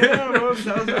shit? Yeah, bro,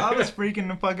 I was freaking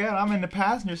the fuck out. I'm in the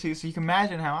passenger seat, so you can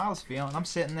imagine how I was feeling. I'm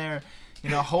sitting there,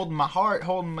 holding my heart,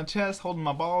 holding my chest, holding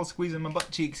my balls, squeezing my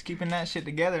butt cheeks, keeping that shit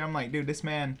together. I'm like, dude, this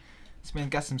man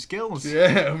got some skills.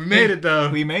 Yeah, we made it though.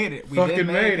 We made it. We did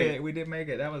make it. We did make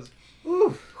it. That was.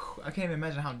 Whew. I can't even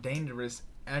imagine how dangerous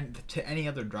to any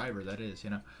other driver that is,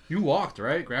 You walked,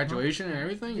 right? Graduation and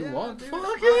everything? You walked? Dude,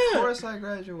 fuck yeah! Of course I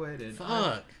graduated.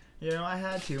 Fuck. I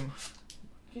had to.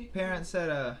 Parents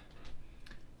said,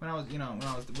 when I was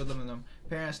living with them,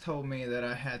 parents told me that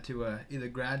I had to either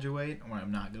graduate or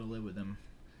I'm not going to live with them,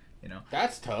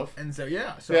 That's tough. And so,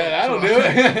 yeah. That'll do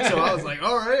it. So I was like,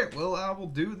 all right, well, I will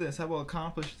do this. I will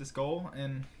accomplish this goal.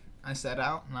 And I set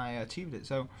out and I achieved it.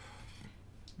 So,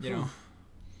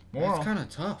 Moral. That's kind of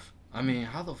tough. I mean,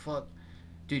 how the fuck...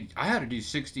 Dude, I had to do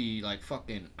 60, like,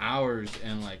 fucking hours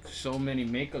and, like, so many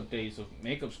makeup days of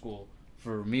makeup school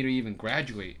for me to even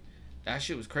graduate. That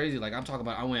shit was crazy. Like, I'm talking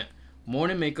about, I went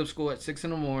morning makeup school at 6 in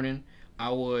the morning. I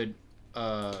would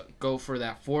go for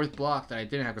that fourth block that I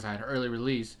didn't have because I had an early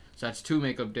release. So that's 2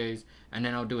 makeup days. And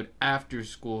then I would do it after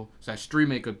school. So that's 3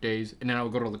 makeup days. And then I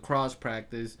would go to lacrosse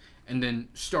practice and then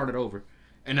start it over.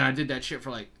 And then I did that shit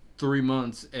for, like, 3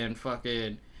 months and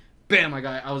fucking... Bam,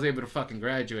 I was able to fucking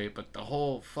graduate, but the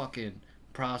whole fucking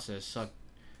process sucked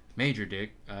major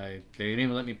dick. They didn't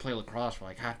even let me play lacrosse for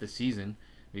like half the season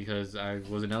because I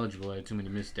wasn't eligible. I had too many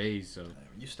missed days. So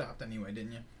you stopped anyway,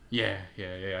 didn't you? Yeah.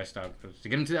 I stopped to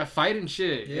get into that fight and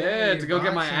shit. Yeah, to go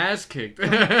get my ass kicked. Tell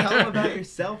them about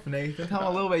yourself, Nathan. Tell them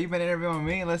a little bit. You've been interviewing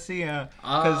me. Let's see.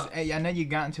 Because I know you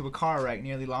got into a car wreck,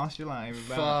 nearly lost your life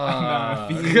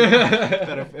about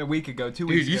a week ago, 2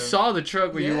 weeks ago. Dude, you saw the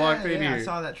truck when you walked in here. I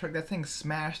saw that truck. That thing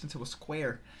smashed into a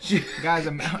square. Guys,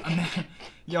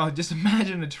 just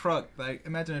imagine a truck. Like,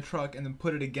 imagine a truck and then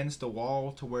put it against a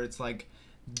wall to where it's like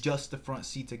just the front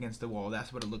seats against the wall.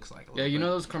 That's what it looks like. Yeah, you know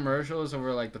those commercials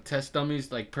where like the test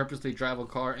dummies like purposely drive a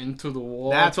car into the wall?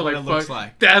 That's what it looks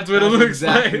like. That's what it looks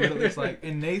like. Exactly what it looks like.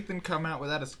 And Nathan come out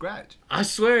without a scratch. I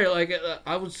swear, like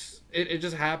it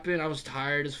just happened. I was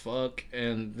tired as fuck,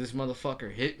 and this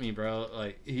motherfucker hit me, bro.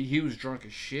 Like he was drunk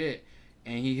as shit,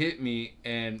 and he hit me.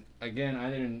 And again,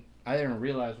 I didn't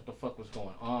realize what the fuck was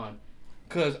going on.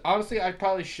 Cause honestly, I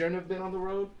probably shouldn't have been on the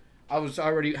road. I was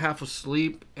already half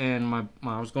asleep, and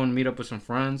I was going to meet up with some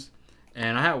friends,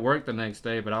 and I had work the next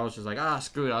day, but I was just like,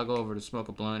 screw it, I'll go over to smoke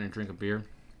a blunt and drink a beer.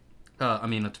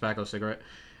 A tobacco cigarette.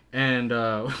 And,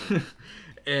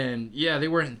 and yeah, they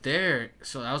weren't there,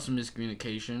 so that was some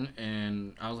miscommunication,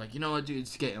 and I was like, you know what, dude,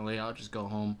 it's getting late, I'll just go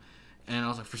home. And I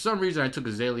was like, for some reason, I took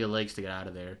Azalea Lakes to get out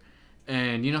of there.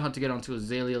 And you know how to get onto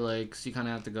Azalea Lakes, you kind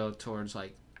of have to go towards,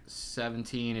 like,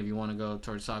 17. If you want to go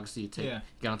towards Saugus, you get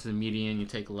onto the median, you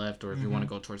take left, or if you want to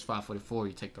go towards 544,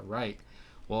 you take the right.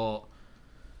 Well,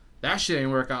 that shit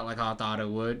didn't work out like I thought it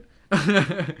would.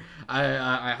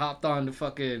 I hopped on to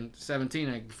fucking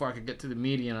 17 before I could get to the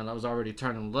median, and I was already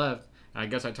turning left. And I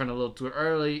guess I turned a little too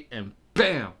early, and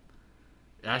bam!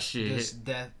 That shit hit.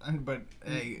 Death, but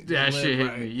hey, that shit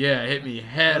hit me. Yeah, it hit me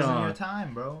head on. It wasn't your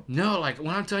time, bro. No, like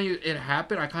when I'm telling you it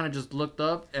happened, I kind of just looked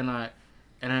up and it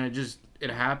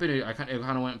happened. It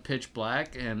kind of went pitch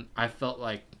black, and I felt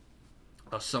like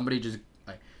somebody just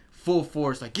like full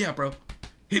force, like, yeah, bro,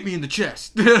 hit me in the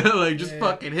chest, like just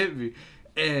fucking hit me.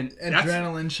 And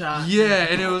adrenaline shot. Yeah,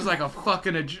 and it was like a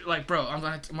fucking like, bro,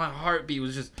 my heartbeat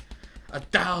was just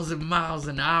 1,000 miles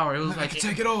an hour. It was like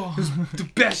take it all. It was the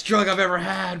best drug I've ever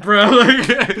had, bro. Like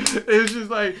it was just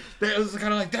like it was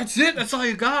kind of like, that's it, that's all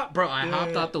you got, bro. I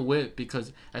hopped out the whip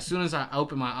because as soon as I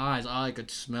opened my eyes, all I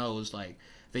could smell was like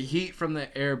the heat from the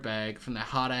airbag, from the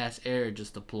hot ass air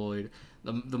just deployed.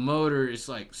 The motor is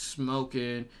like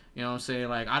smoking. You know what I'm saying?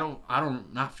 Like I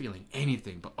don't not feeling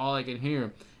anything, but all I can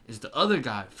hear is the other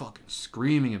guy fucking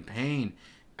screaming in pain.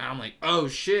 And I'm like, oh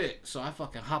shit. So I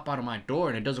fucking hop out of my door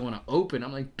and it doesn't want to open.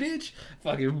 I'm like, bitch,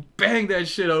 fucking bang that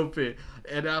shit open.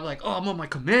 And I'm like, oh, I'm on my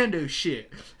commando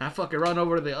shit. And I fucking run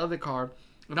over to the other car.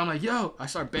 And I'm like, yo, I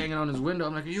start banging on his window.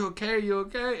 I'm like, are you okay? You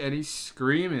okay? And he's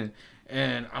screaming.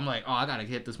 And I'm like, oh, I gotta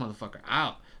get this motherfucker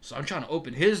out. So I'm trying to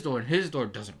open his door, and his door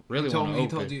doesn't really want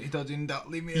to open. He told you, don't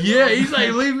leave me alone. Yeah, he's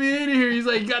like, leave me in here. He's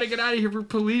like, you gotta get out of here for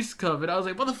police come. And I was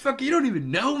like, motherfucker, you don't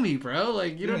even know me, bro.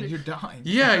 Like, you're dying.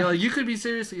 Yeah, like, you could be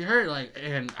seriously hurt. Like,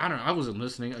 and I don't know, I wasn't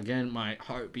listening. Again, my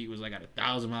heartbeat was like at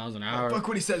 1,000 miles an hour. Fuck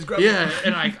what he says, grab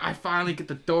and I finally get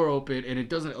the door open, and it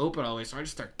doesn't open all the way, so I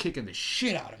just start kicking the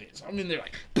shit out of it. So I'm in there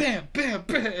like, bam, bam,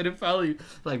 bam, and it finally,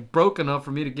 like, broke enough for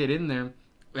me to get in there.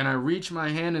 And I reach my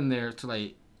hand in there to,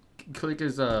 like, click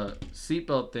his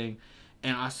seatbelt thing,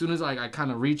 and as soon as I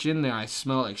kind of reach in there, I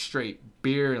smell like straight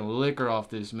beer and liquor off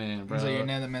this man, bro. So you're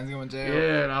that man's going to jail.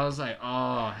 Yeah, and I was like,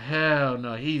 oh hell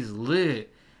no, he's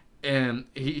lit. And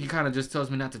he kind of just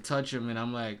tells me not to touch him, and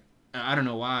I'm like, I don't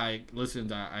know why I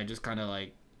listened. I just kind of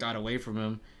like got away from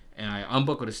him, and I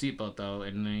unbuckled a seatbelt though,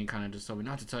 and then he kind of just told me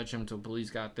not to touch him until police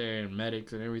got there and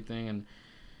medics and everything. And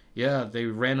yeah, they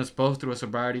ran us both through a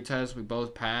sobriety test. We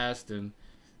both passed, and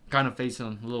kind of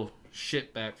facing a little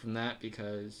shit back from that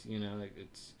because, you know, like,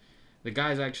 it's the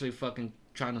guy's actually fucking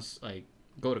trying to like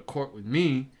go to court with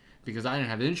me because I didn't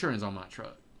have insurance on my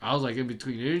truck. I was like in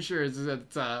between insurance and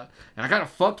I kind of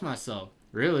fucked myself,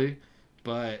 really.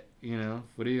 But, you know,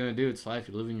 what are you gonna do? It's life.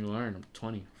 You live and you learn. I'm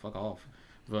 20. Fuck off.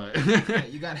 But yeah,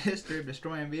 you got a history of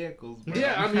destroying vehicles, bro.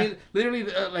 Yeah, I mean, literally,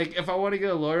 like, if I want to get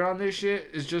a lawyer on this shit,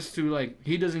 it's just to, like,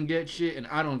 he doesn't get shit and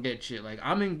I don't get shit. Like,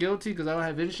 I'm in guilty because I don't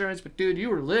have insurance, but, dude, you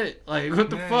were lit. Like, what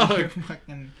the fuck?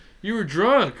 You were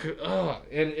drunk. Ugh.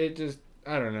 And it just,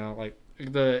 I don't know, like,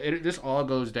 this all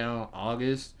goes down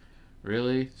August,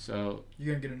 really, so.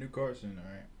 You're going to get a new car soon,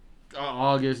 alright?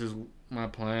 August is my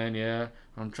plan, yeah.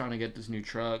 I'm trying to get this new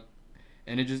truck.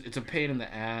 And it's a pain in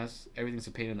the ass. Everything's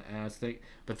a pain in the ass.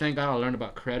 But thank God I learned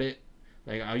about credit.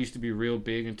 Like, I used to be real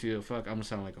big into I'm gonna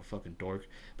sound like a fucking dork.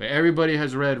 But everybody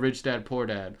has read Rich Dad, Poor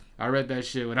Dad. I read that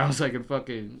shit when I was like in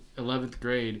fucking 11th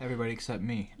grade. Everybody except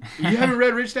me. You haven't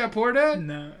read Rich Dad, Poor Dad?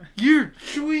 No. You're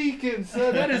tweaking,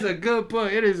 son. That is a good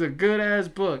book. It is a good ass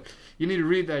book. You need to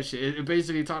read that shit. It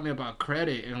basically taught me about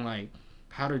credit and like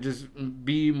how to just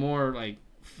be more like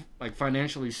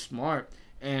financially smart.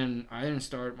 And I didn't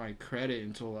start my credit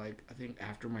until, like, I think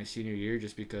after my senior year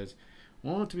just because,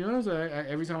 well, to be honest, I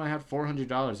every time I had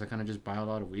 $400, I kind of just buy a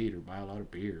lot of weed or buy a lot of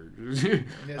beer.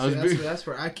 That's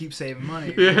where I keep saving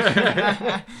money.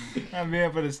 Yeah. I've been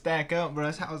able to stack up, bro.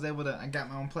 That's how I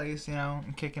got my own place, you know,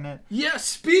 and kicking it. Yeah,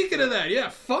 speaking of that, yeah,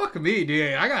 fuck me,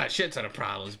 dude. I got a shit ton of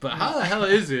problems, but how the hell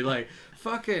is it? Like,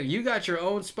 fucking, you got your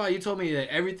own spot. You told me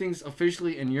that everything's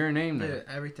officially in your name now. Yeah,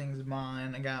 everything's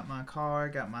mine. I got my car,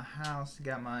 got my house,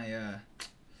 got my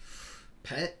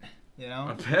pet. You know,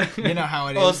 a pet? You know how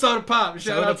it is. Oh, Soda Pop!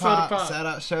 Shout out Soda Pop! Shout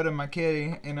out Soda, my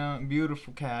kitty. You know,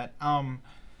 beautiful cat.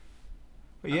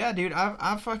 But yeah, dude,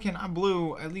 I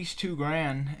blew at least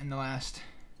 $2,000 in the last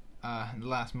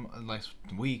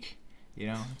week. You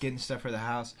know, getting stuff for the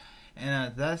house.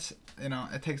 And that's,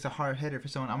 it takes a hard hitter for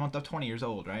someone. I'm 20 years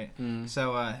old, right?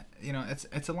 So,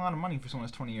 it's a lot of money for someone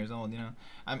that's 20 years old,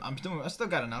 I still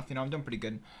got enough, I'm doing pretty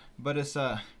good. But it's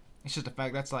just a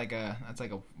fact that's like a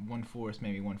 1/4,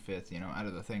 maybe 1/5, out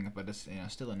of the thing. But it's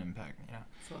still an impact,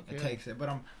 It takes it. But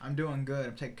I'm doing good.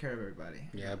 I'm taking care of everybody.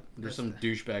 Yeah, there's some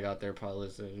douchebag out there probably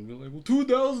listening and be like, well,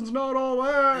 2,000's not all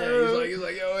that. Yeah, he's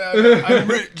like, yo, I'm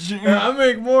rich. I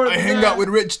make more than I hang out with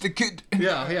Rich the Kid.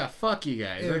 Yeah, fuck you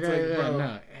guys. Yeah, bro.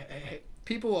 No.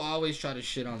 People will always try to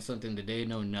shit on something that they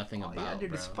know nothing about. Yeah,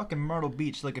 dude, bro. it's fucking Myrtle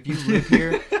Beach. Like, if you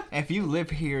live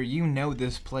here,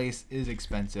 this place is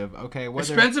expensive. Okay,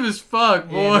 expensive as fuck,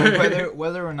 boy. Yeah,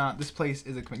 whether or not this place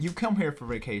is expensive, you come here for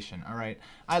vacation. All right,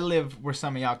 I live where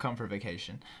some of y'all come for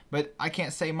vacation, but I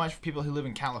can't say much for people who live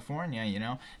in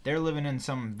California. They're living in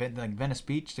some like Venice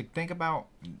Beach. To think about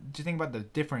the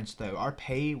difference though. Our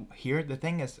pay here, the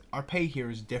thing is, our pay here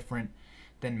is different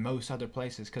than most other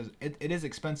places, because it is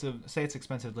expensive. Say it's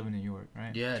expensive to live in New York,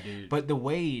 right? Yeah, dude. But the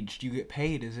wage you get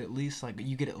paid is at least like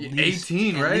you get at least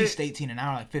 18, right? At least 18 an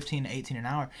hour, like 15 to 18 an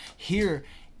hour. Here,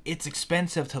 it's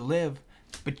expensive to live,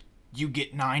 but you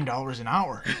get $9 an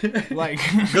hour. Like,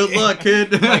 good luck,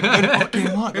 kid. Like, good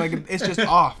fucking luck. Like, it's just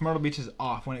off. Myrtle Beach is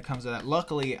off when it comes to that.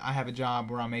 Luckily, I have a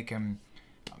job where I'm making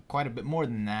quite a bit more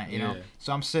than that, you know.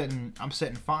 So I'm sitting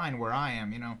fine where I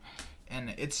am,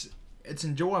 and it's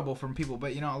enjoyable for people,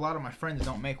 but a lot of my friends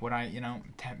don't make what I,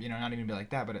 not even be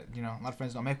like that, but a lot of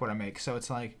friends don't make what I make. So it's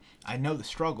like, I know the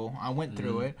struggle. I went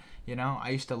through it. I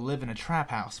used to live in a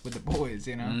trap house with the boys,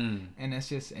 and it's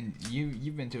just, and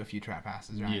you've been to a few trap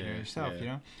houses around here yourself,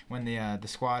 when the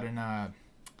squad and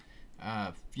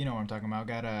you know what I'm talking about,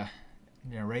 got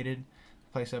raided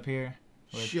place up here.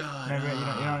 Shut remember,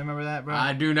 up. You don't remember that, bro?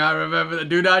 I do not remember that.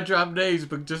 Do not drop names,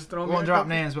 but just throw me. Won't drop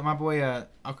names, but my boy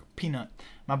Peanut.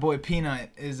 My boy Peanut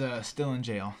is still in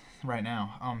jail right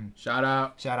now. Shout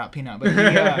out Peanut,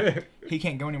 but he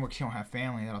can't go anywhere because he don't have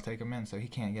family that'll take him in, so he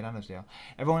can't get out of jail.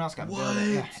 Everyone else got bailed out.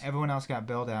 Yeah, everyone else got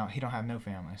bailed out. He don't have no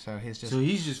family, so he's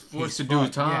just forced to do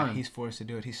his time. Yeah, he's forced to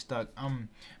do it. He's stuck.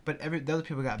 But the other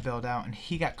people got bailed out, and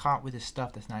he got caught with his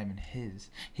stuff that's not even his.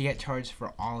 He got charged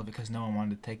for all of it because no one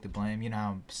wanted to take the blame. You know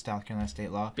how South Carolina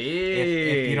state law.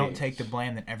 If you don't take the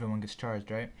blame, then everyone gets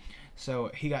charged, right?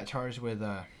 So he got charged with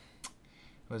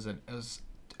it was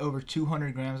over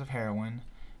 200 grams of heroin,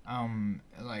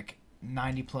 like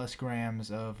 90 plus grams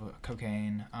of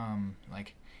cocaine,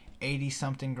 like 80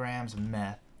 something grams of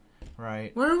meth,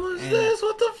 right? Where was this?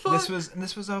 What the fuck?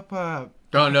 This was up.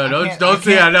 Don't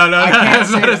say that. No.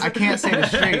 I can't say the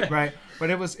street, right? But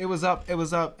it was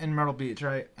up in Myrtle Beach,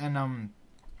 right? And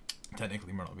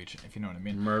technically Myrtle Beach, if you know what I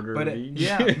mean. Beach.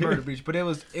 Yeah, Myrtle Beach. But it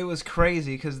was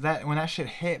crazy because when that shit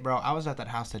hit, bro, I was at that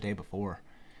house the day before.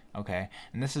 Okay,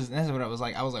 and this is what it was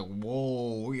like. I was like,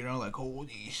 whoa, like, holy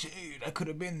shit, I could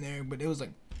have been there. But it was like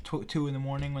 2 in the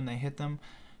morning when they hit them.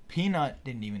 Peanut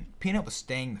was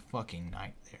staying the fucking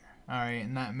night there. All right,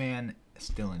 and that man is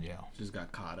still in jail. Just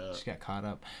got caught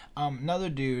up. Another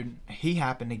dude, he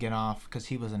happened to get off because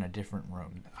he was in a different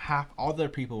room. All their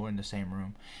people were in the same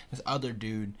room. This other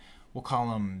dude, we'll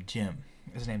call him Jim.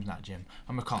 His name's not Jim.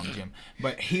 I'm gonna call him Jim.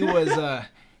 But he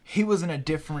was in a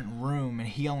different room, and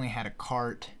he only had a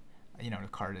cart. You know what a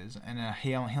cart is, and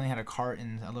he only had a cart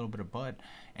and a little bit of bud,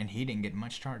 and he didn't get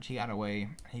much charge. He got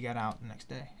out the next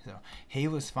day, so he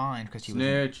was fine because he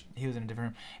was in a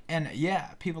different room. And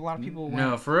yeah, a lot of people.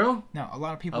 No, for real? No, a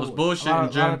lot of people. I was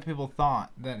bullshitting, Jim. A lot of people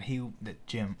thought that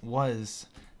Jim was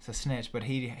a snitch, but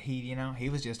he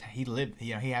was just he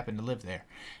happened to live there,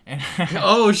 and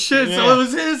oh shit, yeah. So it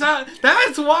was his house.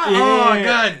 That's why. Yeah. Oh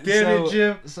god damn it,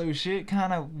 Jim. So shit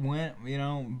kind of went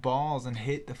balls and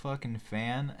hit the fucking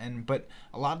fan, but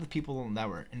a lot of the people that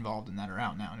were involved in that are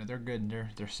out now, and they're good,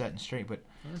 they're set and straight, but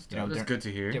that's good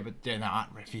to hear. Yeah, but they're not.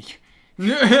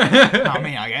 I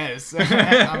mean, I guess.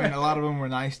 I mean, a lot of them were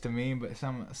nice to me, but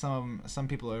some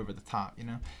people are over the top.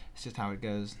 It's just how it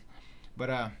goes.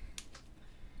 But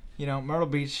Myrtle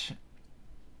Beach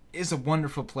is a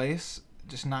wonderful place,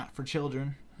 just not for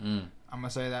children. I'm going to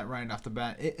say that right off the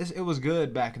bat. It was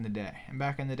good back in the day. And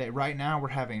back in the day, right now we're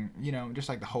having, just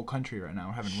like the whole country right now,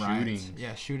 we're having riots.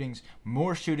 Yeah, shootings.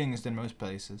 More shootings than most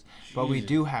places. Jesus. But we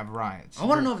do have riots. I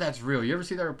want to know if that's real. You ever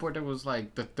see that report that was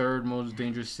like the 3rd most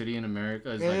dangerous city in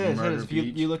America is like Myrtle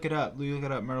Beach? You look it up.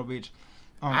 Myrtle Beach.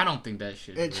 I don't think that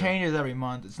shit. It changes every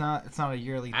month. It's not a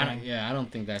yearly thing. I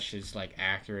don't think that shit's like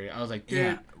accurate. I was like, dude,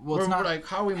 yeah. Well, it's not we're like,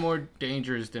 how are we more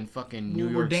dangerous than fucking New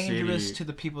York City? We're dangerous to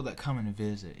the people that come and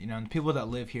visit. You know, and the people that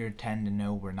live here tend to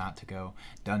know where not to go.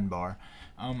 Dunbar.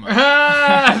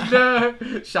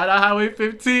 Shout out Highway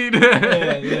 15.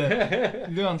 yeah.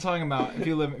 You know what I'm talking about. If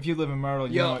you live in Myrtle,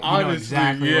 you know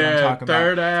exactly what I'm talking about.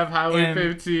 Third Ave, Highway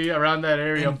 15, around that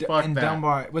area. Fuck and that.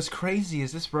 Dunbar. What's crazy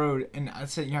is this road, and I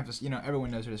said you have to, everyone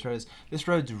knows where this road is. This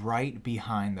road's right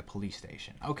behind the police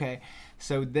station. Okay,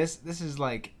 so this is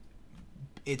like,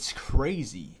 it's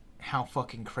crazy. How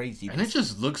fucking crazy. And it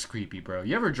just looks creepy, bro.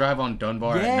 You ever drive on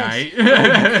Dunbar at night?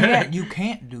 No, you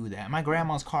can't do that. My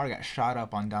grandma's car got shot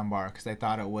up on Dunbar because they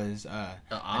thought it was a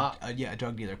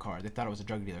drug dealer car. They thought it was a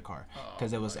drug dealer car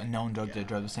because it was a known drug dealer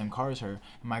drove the same car as her.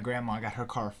 And my grandma got her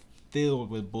car filled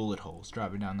with bullet holes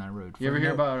driving down that road. You ever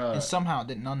hear about... and somehow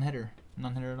none hit her.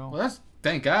 None hit her at all. Well, that's...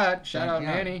 Thank God. Shout out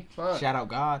Nanny. Fuck. Shout out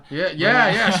God.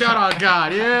 Yeah. Shout out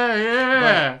God.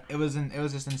 Yeah. But it was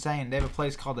just insane. They have a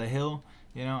place called The Hill.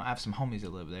 You know, I have some homies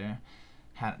that live there.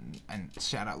 And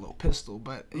shout out Little Pistol,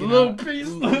 but Little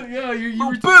Pistol, yeah, you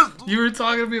were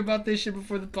talking to me about this shit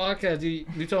before the podcast.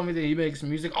 You told me that he makes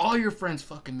music. All your friends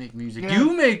fucking make music. Yeah.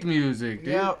 You make music,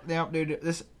 dude. Yeah, dude.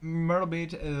 This Myrtle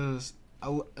Beach is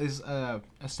a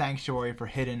sanctuary for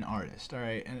hidden artists. All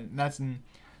right, and that's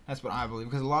what I believe,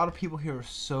 because a lot of people here are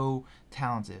so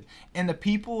talented, and the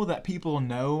people that people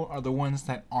know are the ones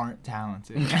that aren't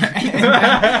talented,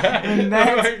 and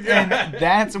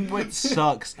that's what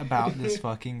sucks about this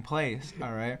fucking place.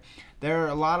 All right, there are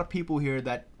a lot of people here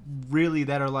that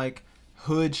are like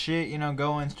hood shit,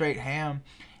 going straight ham,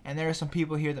 and there are some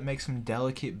people here that make some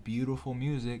delicate, beautiful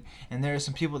music, and there are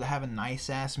some people that have a nice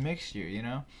ass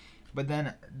mixture, but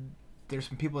then there's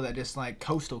some people that just like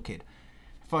Coastal Kid.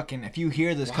 Fucking, if you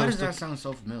hear this, why does that sound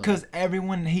so familiar? Because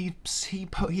everyone he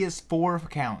has 4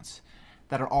 accounts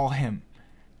that are all him,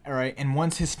 all right, and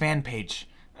one's his fan page.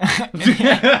 So,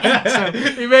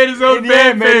 he made his own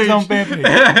fan page.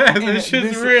 This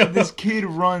shit's real. This kid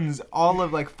runs all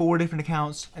of like 4 different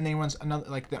accounts, and then he runs another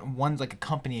one's like a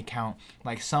company account,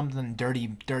 like something dirty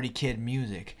kid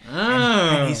music,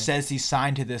 and he says he's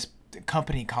signed to this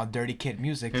company called Dirty Kid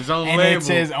Music. His own and label. It's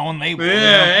his own label.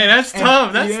 Yeah, hey, that's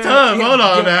tough. That's tough. Hold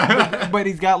on now. But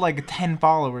he's got like 10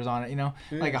 followers on it,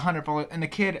 like 100 followers. And the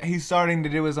kid, he's starting to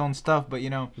do his own stuff, but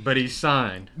But he's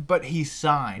signed.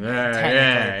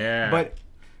 Yeah. But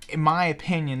in my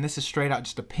opinion, this is straight out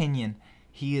just opinion.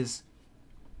 He is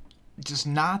just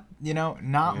not,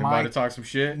 not my... about to talk some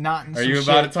shit? Are you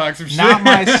about to talk some shit? Not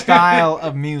my style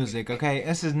of music, okay?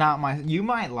 This is not my... You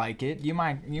might like it. You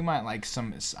might like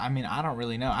some... I mean, I don't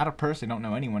really know. I personally don't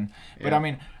know anyone. But, I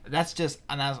mean, that's just...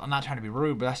 And I'm not trying to be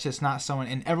rude, but that's just not someone...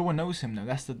 And everyone knows him, though.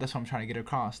 That's what I'm trying to get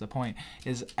across. The point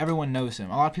is everyone knows him.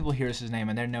 A lot of people hear his name,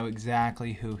 and they know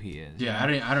exactly who he is. Yeah,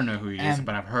 I don't know who he is,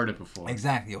 but I've heard it before.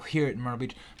 Exactly. You'll hear it in Myrtle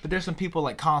Beach. But there's some people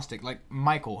like Caustic, like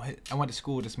Michael. I went to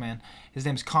school with this man. His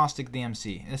name's Caustic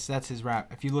DMC. That's his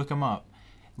rap. If you look him up,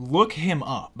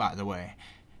 by the way.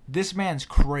 This man's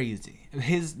crazy.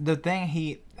 Just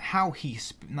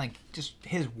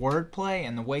his wordplay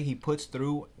and the way he puts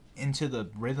through into the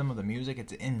rhythm of the music,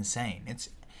 it's insane.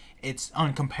 It's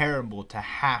uncomparable to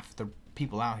half the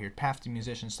people out here, half the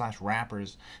musicians /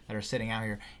 rappers that are sitting out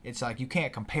here. It's like you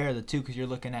can't compare the two because you're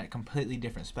looking at a completely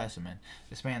different specimen.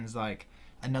 This man's like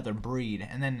another breed.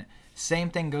 And then same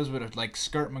thing goes with like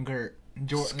Skirt McGirt.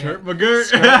 Skirt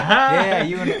McGirt.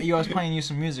 Yeah, I was playing you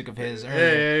some music of his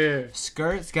earlier. Yeah.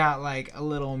 Skirt's got like a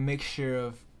little mixture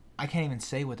of, I can't even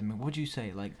say what what'd you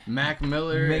say, like Mac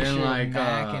Miller and like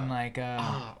Mac and like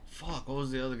fuck, what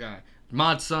was the other guy?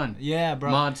 Mod Sun. Yeah,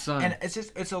 bro. Mod Sun. And it's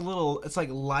like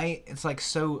light. It's like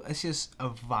so. It's just a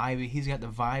vibey. He's got the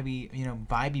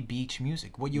vibey beach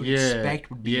music. What you would expect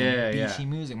would be beachy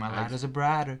music. My lighters are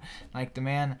brighter. Like the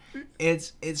man,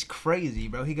 it's crazy,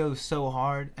 bro. He goes so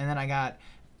hard. And then I got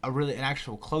an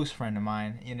actual close friend of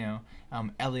mine,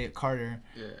 Elliot Carter.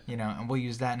 Yeah. And we'll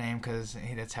use that name because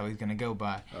that's how he's gonna go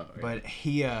by. Oh, yeah. But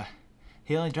he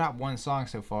only dropped 1 song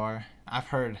so far. I've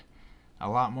heard a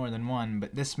lot more than one,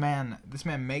 but this man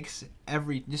makes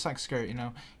just like Skirt,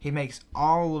 he makes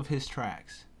all of his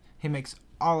tracks. He makes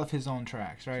all of his own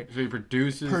tracks, right? So he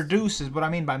produces. What I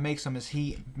mean by makes them is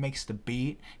he makes the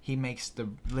beat, he makes the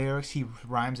lyrics, he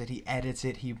rhymes it, he edits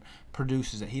it, he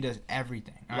produces it, he does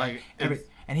everything. Right?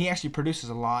 And he actually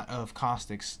produces a lot of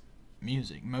Caustic's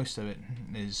music. Most of it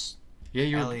is Yeah,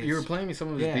 you were playing me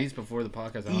some of his beats before the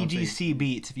podcast. EGC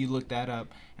Beats, if you look that up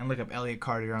and look up Elliot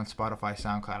Cartier on Spotify,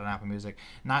 SoundCloud, and Apple Music.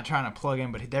 Not trying to plug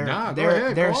in, but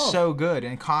they're so good.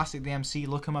 And Caustic the MC,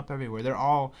 look them up everywhere. They're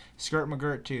all Skirt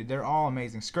McGirt too. They're all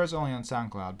amazing. Skirt's only on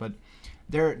SoundCloud, but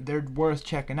they're worth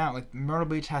checking out. Like Myrtle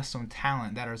Beach has some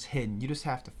talent that is hidden. You just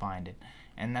have to find it.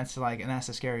 And that's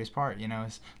the scariest part, you know,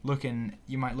 is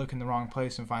you might look in the wrong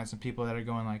place and find some people that are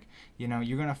going like, you know,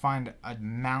 you're going to find a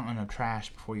mountain of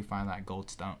trash before you find that gold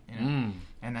stone, you know?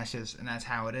 And that's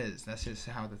how it is. That's just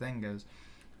how the thing goes,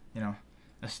 you know.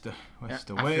 That's the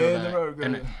way the road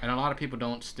goes. And a lot of people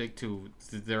don't stick to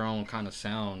their own kind of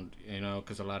sound, you know,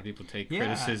 because a lot of people take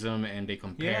criticism and they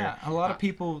compare. Yeah, a lot of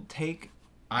people take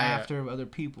after other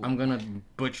people. I'm gonna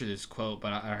butcher this quote,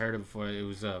 but I heard it before. It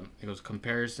was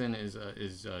comparison is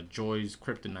joy's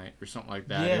kryptonite or something like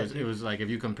that. Yeah, it was like if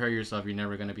you compare yourself, you're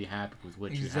never gonna be happy with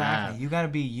what you have. Exactly. You gotta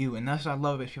be you, and that's what I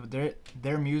love about people.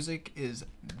 Their music is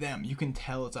them. You can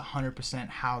tell it's 100%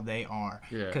 how they are.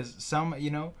 Yeah. Because some,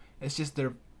 you know, it's just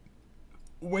their.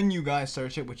 When you guys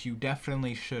search it, which you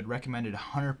definitely should, recommend it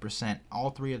 100%. All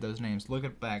three of those names, look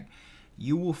it back.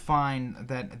 You will find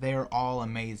that they are all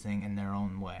amazing in their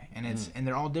own way, and and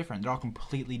they're all different. They're all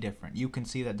completely different. You can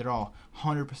see that they're all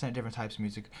 100% different types of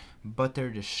music, but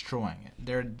they're destroying it.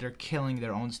 They're killing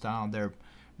their own style. They're,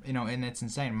 you know, and it's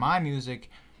insane. My music,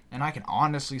 and I can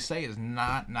honestly say, is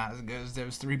not as good as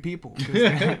those three people. You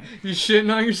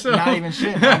shitting on yourself? Not even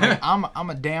shitting. I'm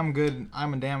a damn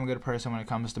good person when it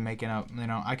comes to making up. You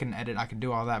know, I can edit, I can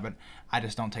do all that, but I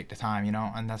just don't take the time. You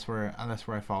know, and that's where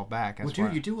I fall back.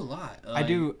 You do a lot. I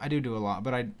do a lot,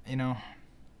 but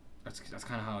That's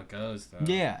kind of how it goes, though.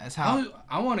 Yeah, that's how.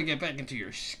 I want to get back into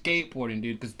your skateboarding,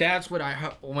 dude, because that's what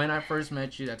when I first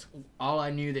met you, that's all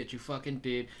I knew that you fucking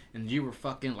did, and you were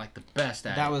fucking like the best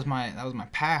at it. That was my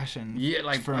passion. Yeah,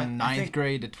 like from ninth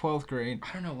grade to 12th grade.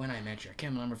 I don't know when I met you. I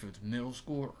can't remember if it was middle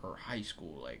school or high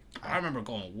school. Like I remember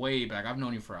going way back. I've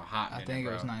known you for a hot minute. I think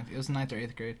it was ninth. It was ninth or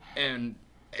 8th grade. And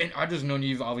I just known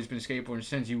you've always been skateboarding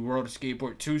since you rode a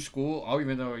skateboard to school.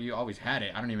 Even though you always had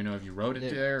it, I don't even know if you rode it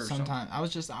there. Or sometimes I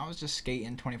was just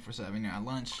skating 24/7. You know, at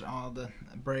lunch, all the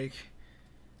break,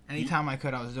 anytime I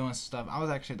could, I was doing stuff. I was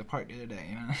actually at the park the other day.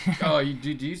 You know. Oh,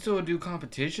 do you still do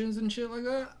competitions and shit like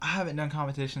that? I haven't done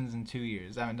competitions in 2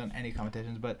 years. I haven't done any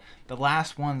competitions, but the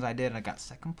last ones I did, I got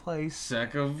second place.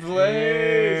 Second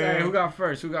place. Yeah. Hey, who got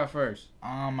first?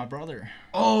 My brother.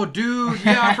 Oh, dude.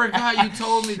 Yeah, I forgot you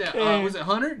told me that. Was it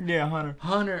Hunter? Yeah, Hunter.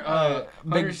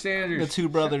 Hunter Sanders. The two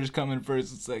brothers coming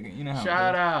first and second. You know how.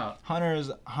 Shout out.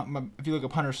 If you look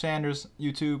up Hunter Sanders,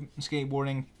 YouTube,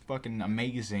 skateboarding, fucking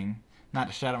amazing. Not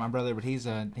to shout out my brother, but he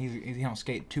don't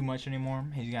skate too much anymore.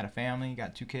 He's got a family, he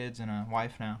got 2 kids and a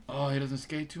wife now. Oh, he doesn't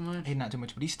skate too much? He's not too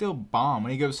much, but he's still bomb.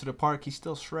 When he goes to the park, he's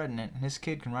still shredding it. And his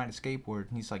kid can ride a skateboard.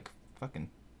 And he's like fucking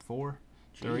 4,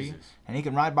 3, and he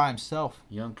can ride by himself.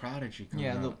 Young prodigy.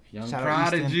 Young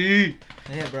prodigy.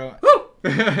 Yeah, bro.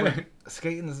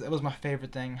 Skating it was my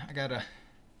favorite thing. I gotta,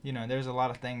 you know, there's a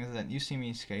lot of things that you see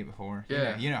me skate before.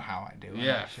 Yeah. You know how I do.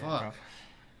 Yeah, shit, fuck. Bro.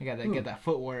 You gotta get that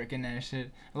footwork in there and shit.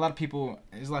 There's a lot of people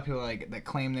like that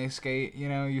claim they skate. You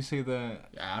know, you see the.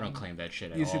 Yeah, I don't claim that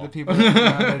shit at all. You see the people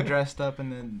that are dressed up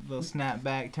in the little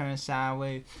snapback, turning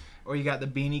sideways, or you got the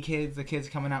beanie kids. The kids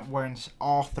coming out wearing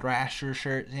all Thrasher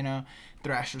shirts. You know,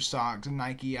 Thrasher socks and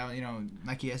Nike. You know,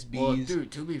 Nike SBs. Well,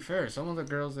 dude, to be fair, some of the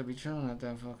girls that be chilling at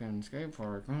that fucking skate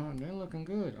park, they're looking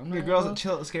good. The girls that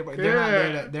chill at the skate park,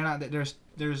 they're not there.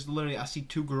 There's literally, I see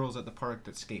 2 girls at the park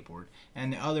that skateboard,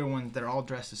 and the other ones, they're all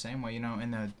dressed the same way, you know, in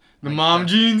the mom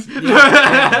jeans.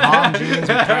 Mom jeans with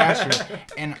Thrasher,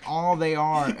 and all they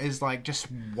are is like just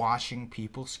watching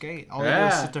people skate. All they do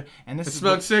is sit there and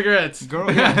smoke cigarettes.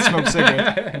 Smoke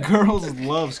cigarettes. Girls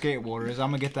love skateboarders.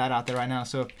 I'm gonna get that out there right now.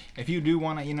 So if you do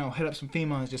want to, you know, hit up some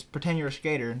females, just pretend you're a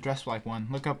skater and dress like one.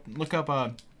 Look up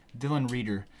Dylan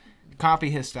Reeder.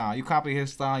 Copy his style. You copy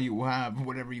his style, you will have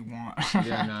whatever you want.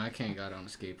 Yeah, no, I can't get on a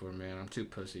skateboard, man. I'm too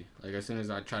pussy. Like, as soon as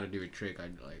I try to do a trick,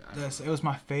 it was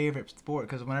my favorite sport,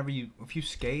 because if you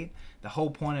skate, the whole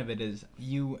point of it is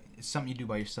it's something you do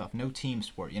by yourself. No team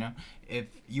sport, you know? If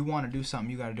you want to do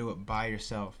something, you got to do it by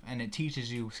yourself. And it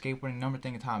teaches you, skateboarding, number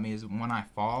thing it taught me is when I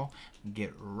fall,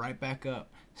 get right back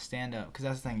up, stand up. Because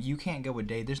that's the thing, you can't go a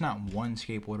day. There's not one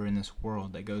skateboarder in this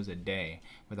world that goes a day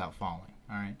without falling.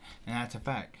 All right, and that's a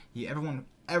fact.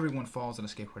 Everyone falls on a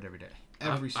skateboard every day.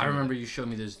 I remember you showed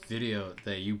me this video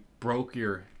that you broke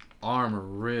your arm or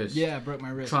wrist. Yeah, I broke my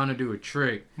wrist trying to do a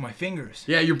trick. My fingers.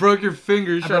 Yeah, you broke your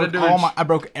fingers trying to do it. I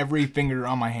broke every finger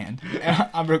on my hand.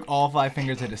 I broke all 5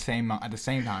 fingers at the same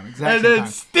time. And then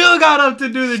still got up to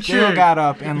do the trick. Still got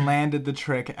up and landed the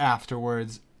trick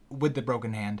afterwards with the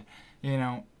broken hand. You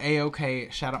know, A-OK,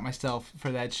 shout out myself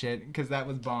for that shit, because that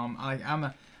was bomb.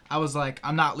 I was like,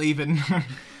 I'm not leaving.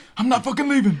 I'm not fucking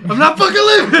leaving. I'm not fucking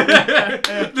leaving.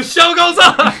 The show goes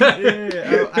on.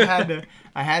 Yeah,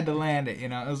 I had to land it. You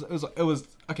know, it was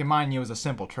okay. Mind you, it was a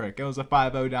simple trick. It was a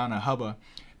 5-0 down a hubba,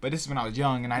 but this is when I was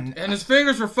young and his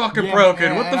fingers were fucking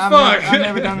broken. What the fuck? I've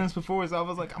never done this before, so I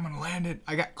was like, I'm gonna land it.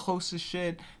 I got close as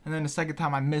shit, and then the second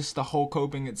time I missed the whole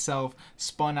coping itself,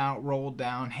 spun out, rolled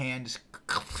down, hand just,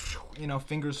 you know,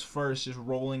 fingers first, just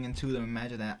rolling into them.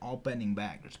 Imagine that, all bending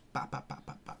back, just pop, pop, pop,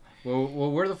 pop, pop.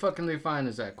 Well, where the fuck can they find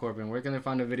this at, Corbin? Where can they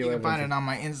find the video? You can find it on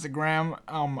my Instagram,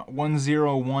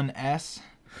 101S.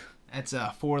 It's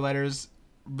 4 letters,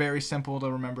 very simple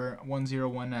to remember.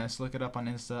 101S. Look it up on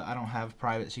Insta. I don't have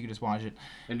private, so you can just watch it.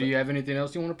 And do you have anything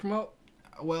else you want to promote?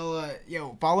 Well,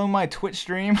 follow my Twitch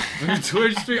stream.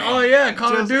 Twitch stream? Oh yeah,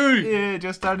 Call of Duty. Yeah,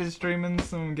 just started streaming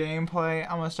some gameplay.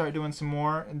 I'm gonna start doing some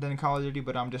more than Call of Duty,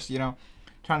 but I'm just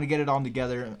trying to get it all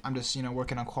together. I'm just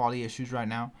working on quality issues right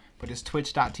now. But it's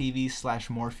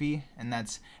twitch.tv/Morphy, and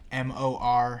that's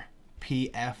MORPFI.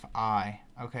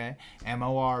 Okay,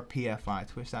 MORPFI.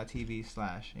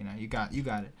 Twitch.tv/ you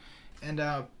got it.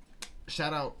 And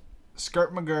shout out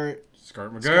Skirt McGirt.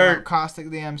 Shout out Caustic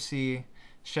the MC.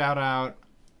 Shout out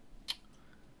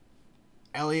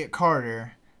Elliot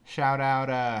Carter. Shout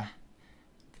out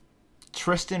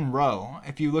Tristan Rowe.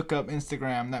 If you look up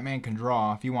Instagram, that man can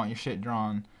draw. If you want your shit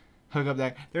drawn, hook up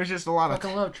that. There's just a lot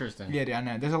fucking love Tristan. Yeah, I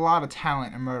know. There's a lot of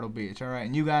talent in Myrtle Beach. All right,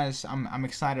 and you guys, I'm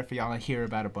excited for y'all to hear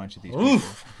about a bunch of these people.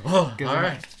 Oh, all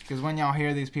right. Because when y'all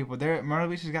hear these people, Myrtle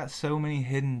Beach has got so many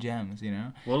hidden gems.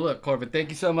 Well, look, Corbin, thank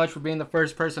you so much for being the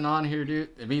first person on here, dude.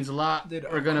 It means a lot. Dude,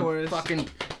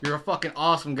 You're a fucking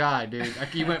awesome guy, dude.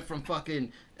 Like, you went from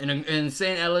fucking an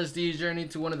insane LSD journey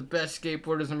to one of the best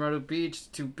skateboarders in Myrtle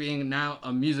Beach to being now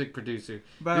a music producer.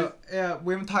 But yeah,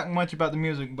 we haven't talked much about the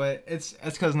music, but it's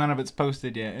because none of it's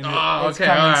posted yet. And okay,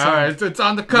 all right. It's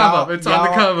on the come up. It's on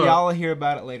the come up. Y'all will hear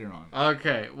about it later on.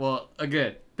 Okay, well,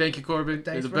 again, thank you, Corbin.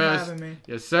 Thanks You're the for best. having me.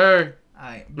 Yes, sir. All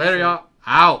right. Later, y'all.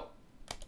 Out.